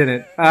 No, I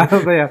didn't.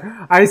 But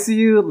yeah, "I See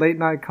You," "Late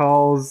Night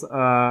Calls,"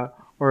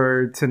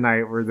 or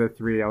 "Tonight" were the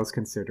three I was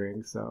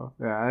considering. So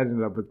yeah, I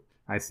ended up with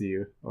 "I See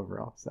You"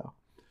 overall. So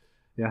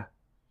yeah.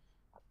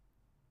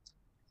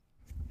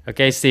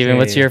 Okay, Steven,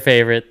 what's your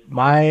favorite?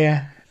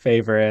 My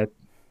favorite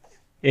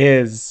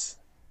is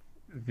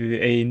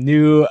a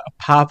new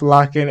pop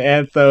lockin'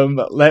 anthem,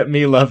 "Let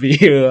Me Love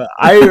You."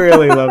 I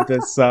really love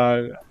this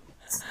song.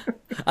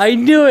 I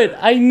knew it.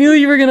 I knew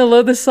you were gonna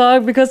love this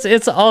song because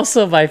it's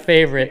also my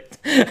favorite.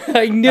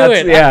 I knew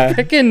it. Yeah.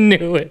 I freaking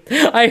knew it.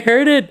 I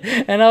heard it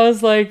and I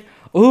was like,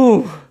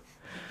 "Ooh,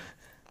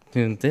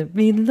 let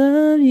me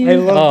love you." I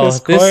love this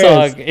chorus. This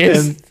song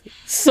is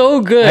so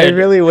good. I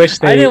really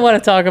wish I didn't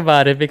want to talk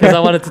about it because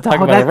I wanted to talk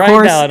about that it right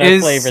chorus now in our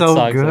is favorite so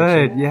songs good.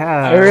 section.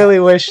 Yeah, I really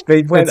wish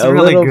they went it's a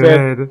really little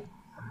good. bit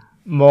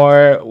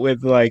more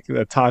with like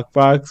the talk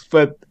box,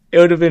 but it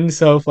would have been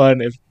so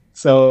fun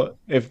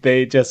if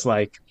they just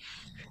like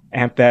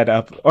amped that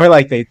up, or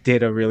like they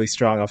did a really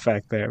strong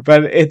effect there.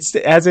 But it's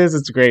as is,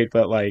 it's great.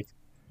 But like,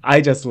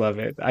 I just love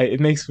it. It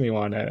makes me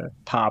want to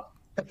pop.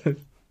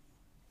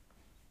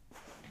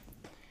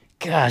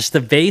 Gosh,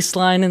 the bass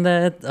line in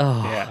that.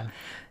 Oh, Yeah.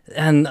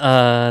 And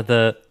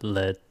the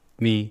 "Let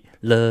Me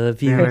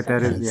Love You." Damn it,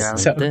 that is- yeah.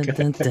 So good.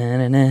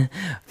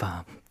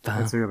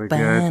 That's really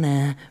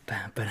good.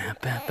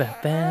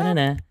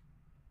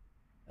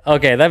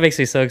 Okay, that makes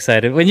me so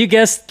excited. When you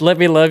guessed "Let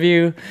Me Love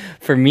You,"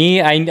 for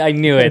me, I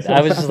knew it.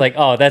 I was just like,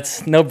 "Oh,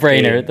 that's no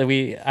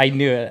brainer." I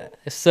knew it.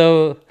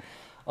 So,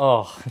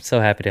 I'm so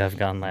happy to have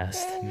gone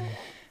last.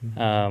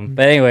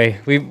 But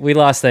anyway, we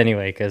lost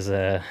anyway because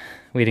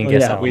we didn't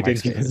guess. We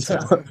Mark's didn't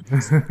favorite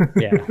guess. song.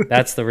 Yeah,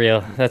 that's the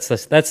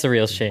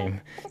real shame.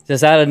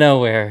 Just out of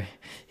nowhere,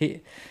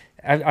 it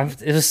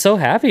was so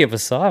happy of a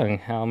song.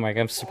 Oh my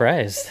god, I'm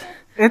surprised.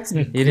 It's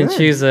You didn't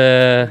choose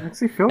a.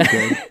 Makes me feel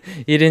good.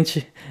 You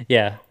didn't.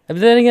 Yeah, but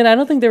then again, I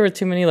don't think there were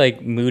too many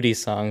like moody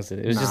songs.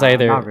 It was just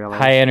either not really.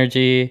 high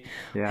energy,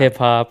 Yeah. hip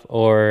hop,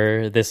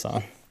 or this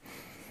song.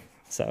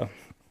 So.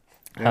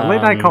 Yeah,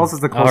 "Late Night Calls"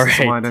 is the closest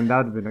alright. one, and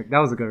that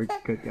was a good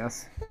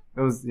guess.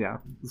 It was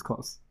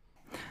close.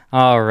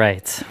 All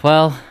right.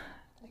 Well,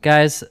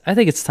 guys, I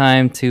think it's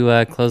time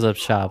to close up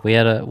shop. We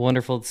had a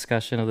wonderful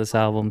discussion of this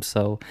album,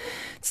 so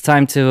it's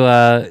time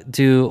to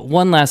do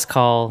one last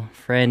call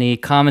for any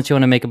comments you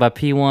want to make about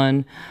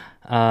P1,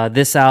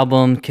 this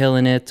album,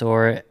 Killin It,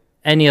 or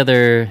any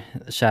other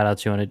shout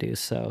outs you want to do.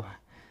 So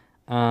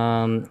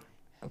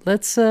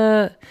let's,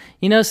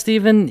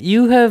 Steven,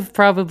 you have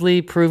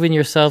probably proven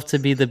yourself to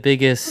be the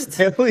biggest.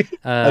 Really?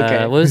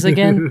 Okay. What was it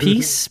again?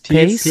 Peace?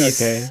 Peace?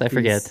 Pace? Okay. I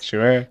forget.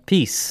 Sure.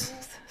 Peace.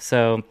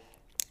 So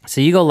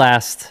you go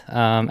last.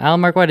 Alan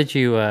Mark, why did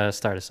you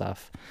start us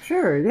off?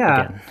 Sure.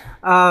 Yeah.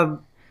 Again.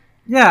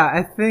 Yeah.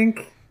 I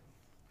think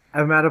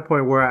I'm at a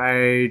point where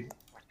I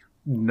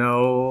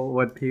know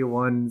what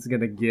P1's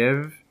gonna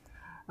give,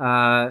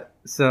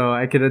 so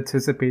I could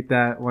anticipate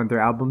that when their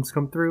albums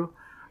come through.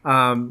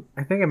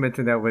 I think I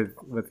mentioned that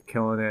with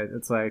Killin It.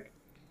 It's like,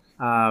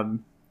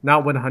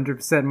 not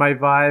 100% my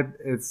vibe.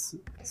 It's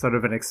sort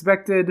of an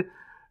expected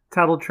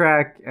title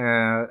track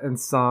and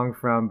song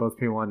from both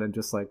P1 and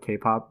just like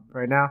K-pop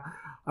right now.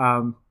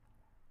 Um,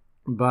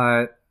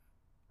 but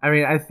I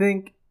mean, I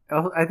think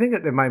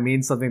it might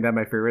mean something that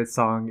my favorite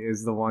song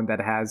is the one that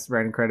has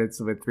writing credits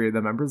with three of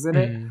the members in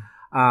it.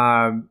 Mm.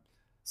 Um,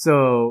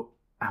 so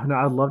I don't know.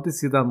 I'd love to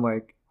see them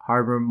like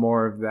harbor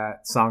more of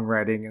that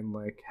songwriting and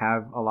like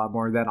have a lot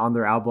more of that on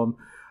their album.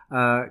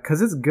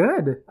 Cause it's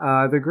good.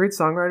 They're great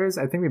songwriters.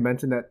 I think we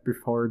mentioned that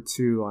before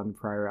too on the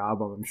prior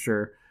album. I'm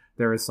sure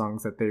there are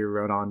songs that they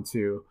wrote on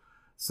too.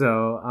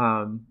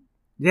 So,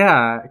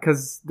 yeah,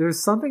 cause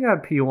there's something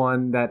at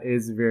P1 that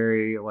is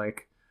very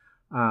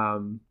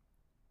um,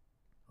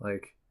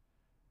 like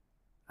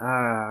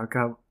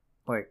God,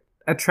 like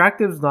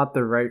attractive is not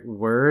the right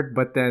word,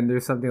 but then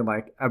there's something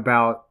like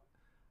about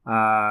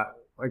uh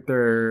like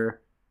their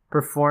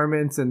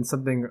performance and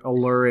something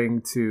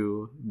alluring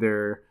to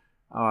their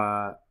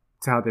to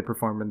how they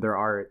perform in their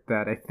art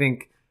that I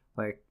think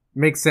like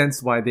makes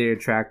sense why they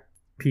attract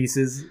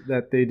pieces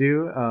that they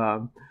do.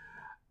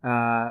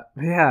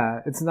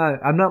 Yeah, it's not.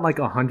 I'm not like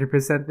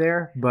 100%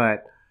 there,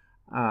 but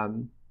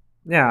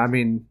yeah, I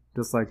mean,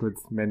 just like with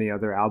many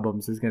other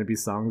albums, there's gonna be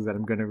songs that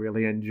I'm gonna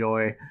really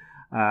enjoy.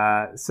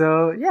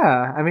 So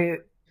yeah, I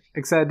mean,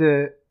 excited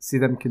to see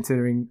them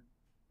continuing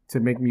to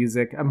make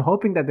music. I'm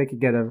hoping that they could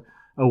get a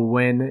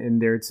win in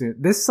there too.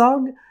 This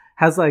song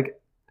has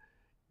like,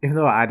 even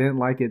though I didn't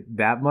like it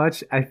that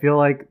much, I feel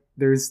like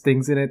there's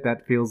things in it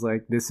that feels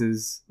like this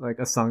is like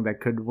a song that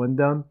could win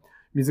them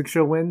music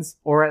show wins,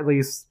 or at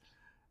least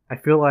I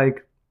feel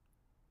like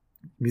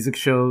music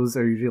shows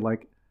are usually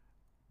like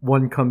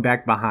one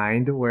comeback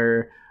behind,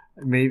 where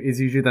maybe it's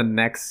usually the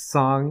next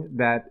song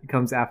that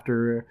comes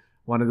after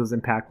one of those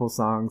impactful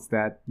songs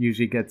that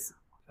usually gets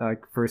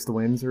like first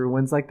wins or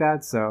wins like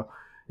that. So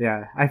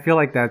yeah, I feel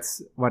like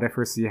that's what I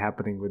first see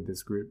happening with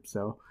this group.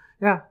 So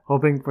yeah,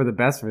 hoping for the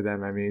best for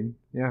them. I mean,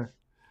 yeah.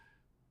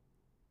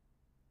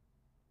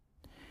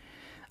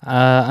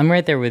 I'm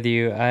right there with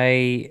you.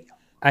 I,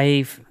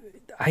 I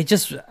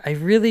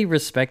really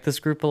respect this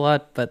group a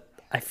lot, but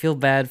I feel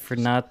bad for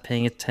not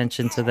paying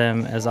attention to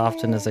them as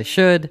often as I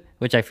should,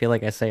 which I feel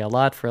like I say a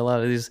lot for a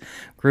lot of these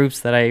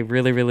groups that I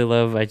really, really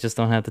love. I just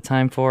don't have the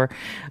time for.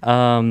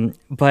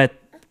 But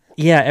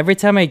yeah, every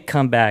time I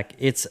come back,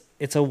 it's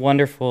a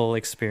wonderful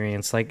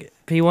experience. Like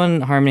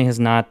P1 Harmony has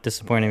not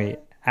disappointed me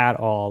at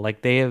all.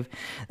 Like they have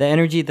the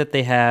energy that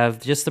they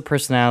have, just the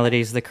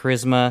personalities, the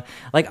charisma.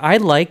 Like I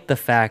like the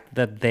fact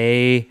that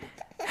they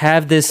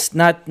have this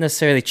not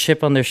necessarily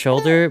chip on their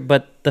shoulder,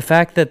 but the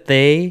fact that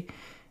they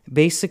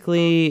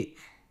basically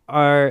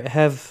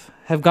have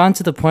gone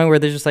to the point where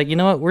they're just like, you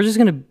know what, we're just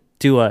gonna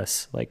do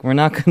us. Like we're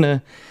not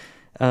gonna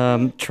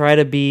try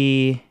to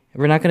be.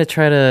 We're not gonna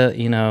try to,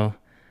 you know.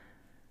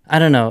 I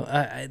don't know.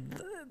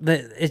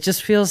 It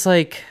just feels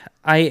like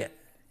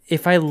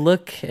if I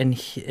look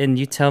and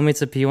you tell me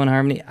it's a P1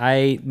 Harmony,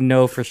 I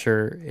know for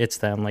sure it's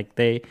them. Like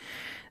they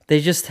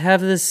just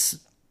have this.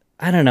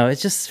 I don't know. It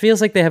just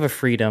feels like they have a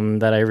freedom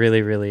that I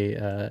really, really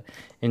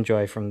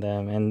enjoy from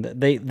them, and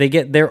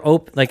they're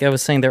open. Like I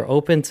was saying, they're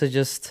open to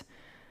just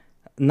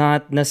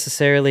not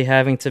necessarily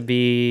having to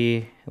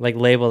be like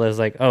labeled as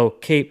like, oh,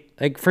 K.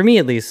 Like for me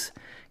at least,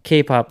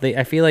 K-pop.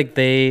 I feel like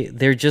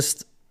they're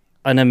just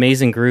an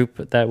amazing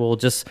group that will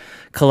just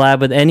collab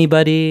with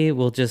anybody.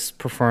 Will just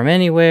perform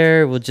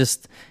anywhere. Will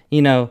just,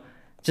 you know,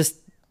 just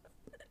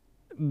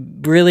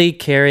really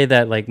carry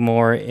that like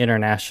more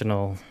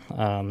international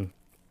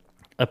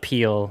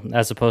appeal,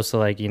 as opposed to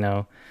like, you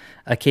know,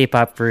 a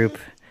K-pop group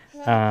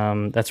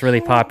that's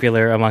really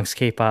popular amongst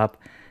K-pop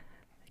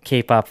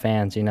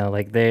fans. You know,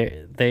 like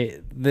they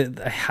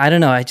I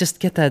don't know, I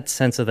just get that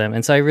sense of them,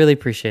 and so I really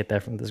appreciate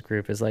that from this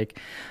group. Is like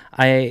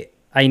I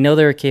know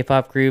they're a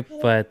K-pop group,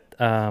 but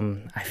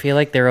I feel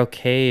like they're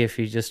okay if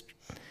you just,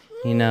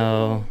 you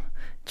know,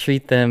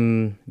 treat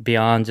them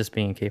beyond just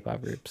being a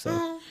K-pop group.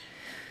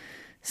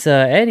 So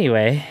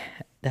anyway,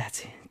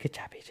 that's it. Good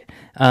job,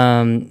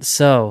 AJ.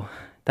 So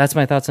that's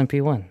my thoughts on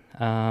P1.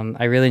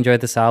 I really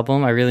enjoyed this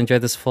album. I really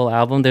enjoyed this full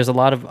album. There's a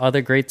lot of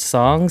other great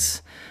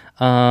songs.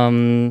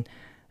 Like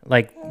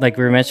we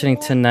were mentioning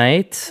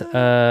tonight.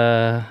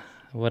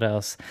 What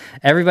else?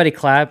 Everybody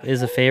Clap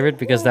is a favorite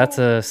because that's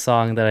a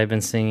song that I've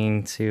been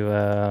singing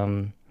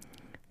to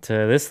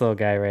this little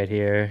guy right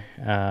here.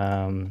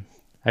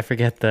 I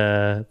forget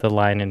the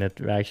line in it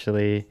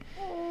actually.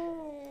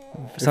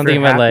 Something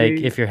about happy,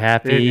 like if you're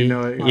happy. you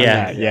know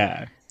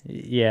it.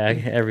 Yeah,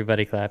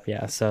 everybody clap.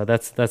 Yeah, so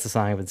that's a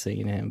song I've been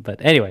singing to him.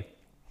 But anyway,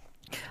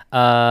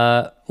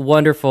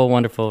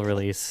 wonderful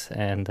release,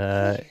 and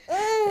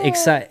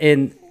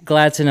and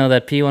glad to know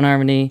that P1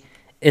 Harmony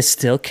is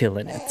still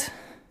killing it.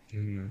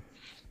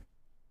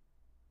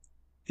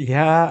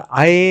 Yeah,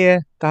 I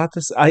thought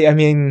this. I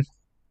mean,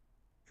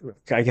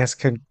 I guess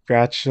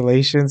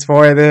congratulations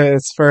for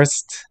its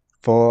first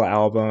full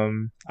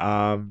album.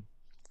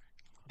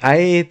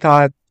 I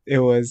thought it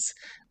was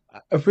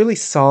a really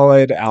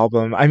solid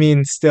album. I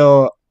mean,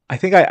 still, I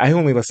think I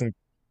only listened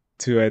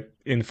to it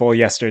in full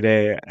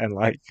yesterday and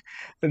like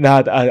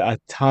not a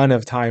ton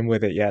of time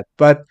with it yet.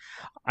 But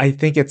I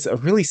think it's a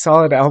really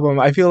solid album.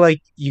 I feel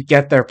like you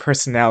get their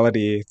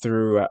personality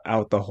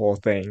throughout the whole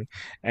thing.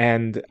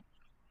 And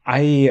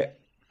I,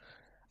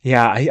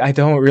 yeah, I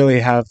don't really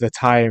have the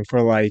time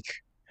for like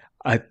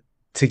a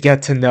to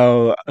get to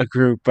know a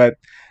group, but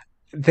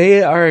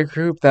they are a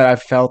group that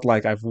I've felt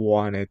like I've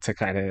wanted to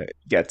kind of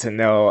get to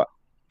know,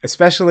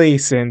 especially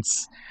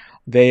since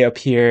they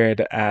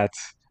appeared at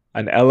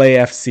an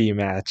LAFC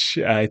match,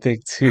 I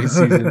think 2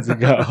 seasons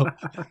ago.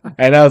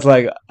 And I was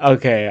like,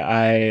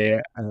 okay,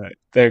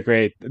 they're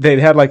great. They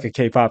had like a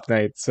K-pop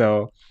night,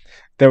 so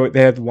they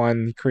had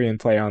one Korean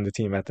player on the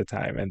team at the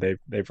time, and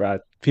they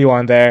brought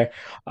P1 there.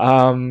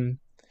 Um,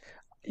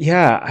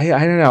 yeah,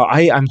 I don't know.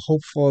 I'm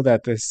hopeful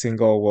that this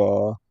single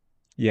will,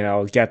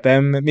 get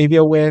them maybe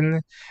a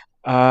win.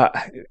 Uh,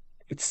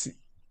 it's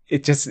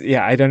it just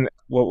yeah, I don't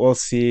we'll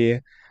see.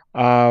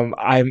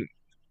 I'm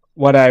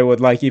what I would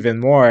like even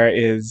more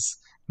is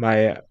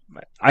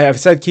I've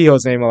said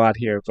Kiyo's name a lot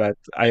here, but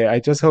I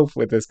just hope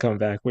with this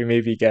comeback we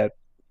maybe get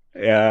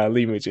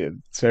Lee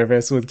Mujin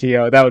service with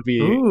Kiyo. That would be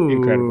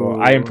incredible.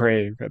 I am Ooh.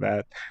 praying for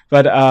that.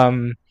 But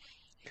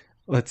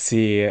let's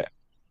see.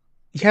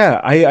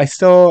 Yeah, I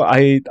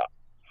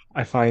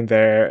find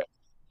they're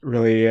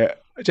really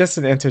just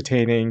an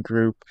entertaining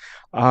group.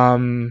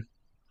 Um,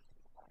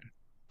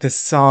 this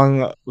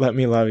song "Let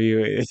Me Love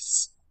You"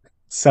 is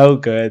so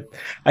good.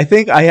 I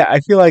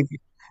feel like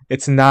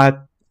it's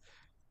not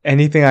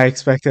anything I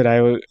expected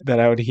I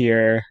would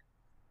hear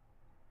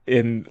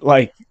in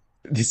like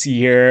this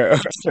year.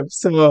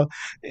 So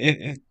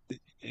it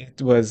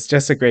was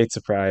just a great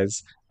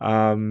surprise.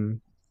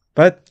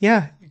 But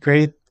yeah,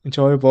 great,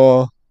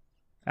 enjoyable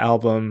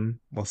album.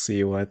 We'll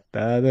see what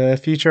the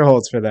future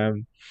holds for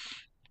them.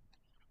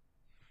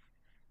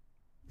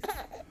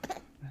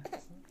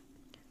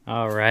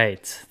 All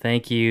right.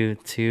 Thank you.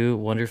 Two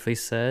wonderfully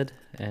said.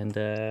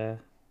 And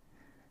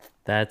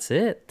that's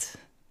it.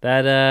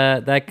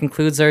 That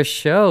concludes our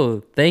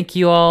show. Thank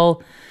you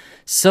all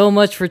so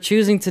much for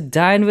choosing to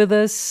dine with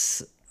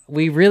us.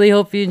 We really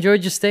hope you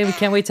enjoyed your stay. We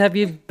can't wait to have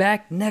you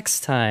back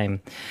next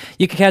time.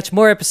 You can catch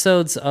more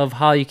episodes of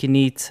How You Can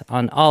Eat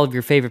on all of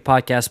your favorite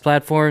podcast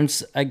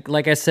platforms.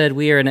 Like I said,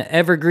 we are an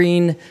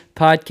evergreen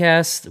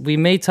podcast. We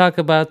may talk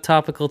about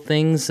topical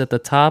things at the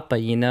top,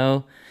 but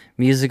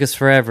music is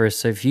forever.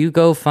 So if you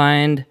go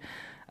find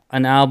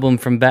an album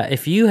from back,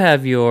 if you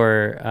have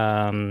your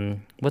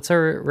what's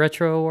our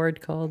retro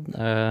award called?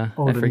 I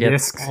forget.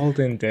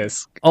 Olden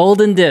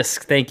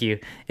disc. Thank you.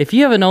 If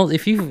you have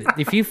if you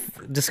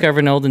discover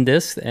an olden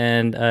disc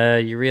and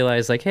you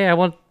realize like, hey, I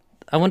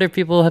wonder if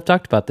people have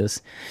talked about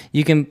this.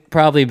 You can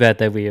probably bet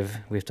that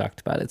we've talked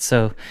about it.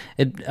 So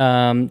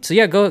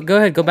yeah, go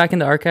ahead, go back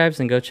into archives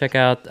and go check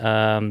out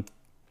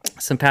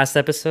some past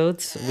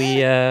episodes.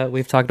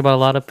 We've talked about a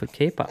lot of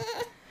K-pop.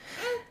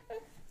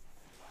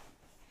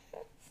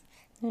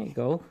 There you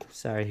go.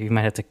 Sorry, you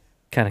might have to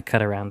kind of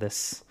cut around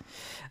this.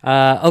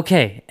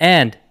 Okay,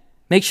 and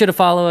make sure to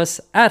follow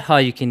us at How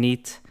You Can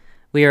Eat.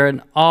 We are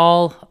on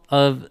all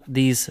of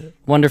these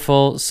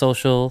wonderful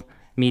social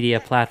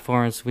media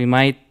platforms. We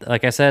might,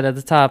 like I said at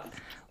the top,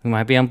 we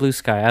might be on Blue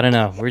Sky. I don't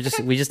know. We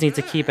just need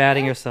to keep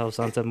adding ourselves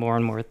onto more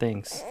and more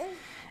things.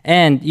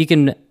 And you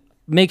can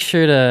make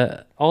sure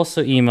to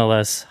also email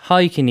us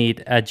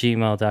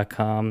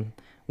howyoucaneat@gmail.com.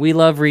 We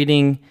love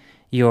reading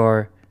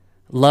your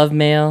love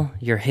mail,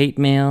 your hate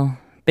mail,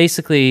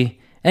 basically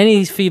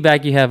any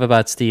feedback you have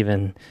about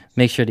Steven,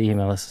 make sure to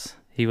email us.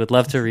 He would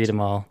love to read them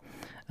all.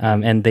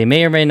 And they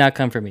may or may not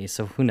come from me,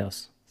 so who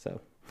knows?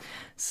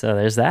 So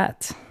there's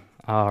that.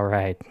 All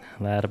right,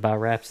 that about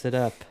wraps it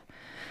up.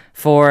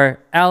 For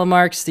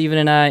Alamark, Steven,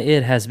 and I,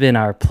 it has been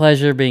our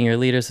pleasure being your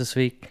leaders this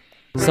week.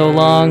 So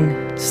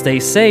long,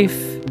 stay safe,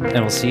 and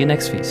we'll see you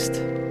next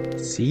feast.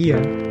 See ya.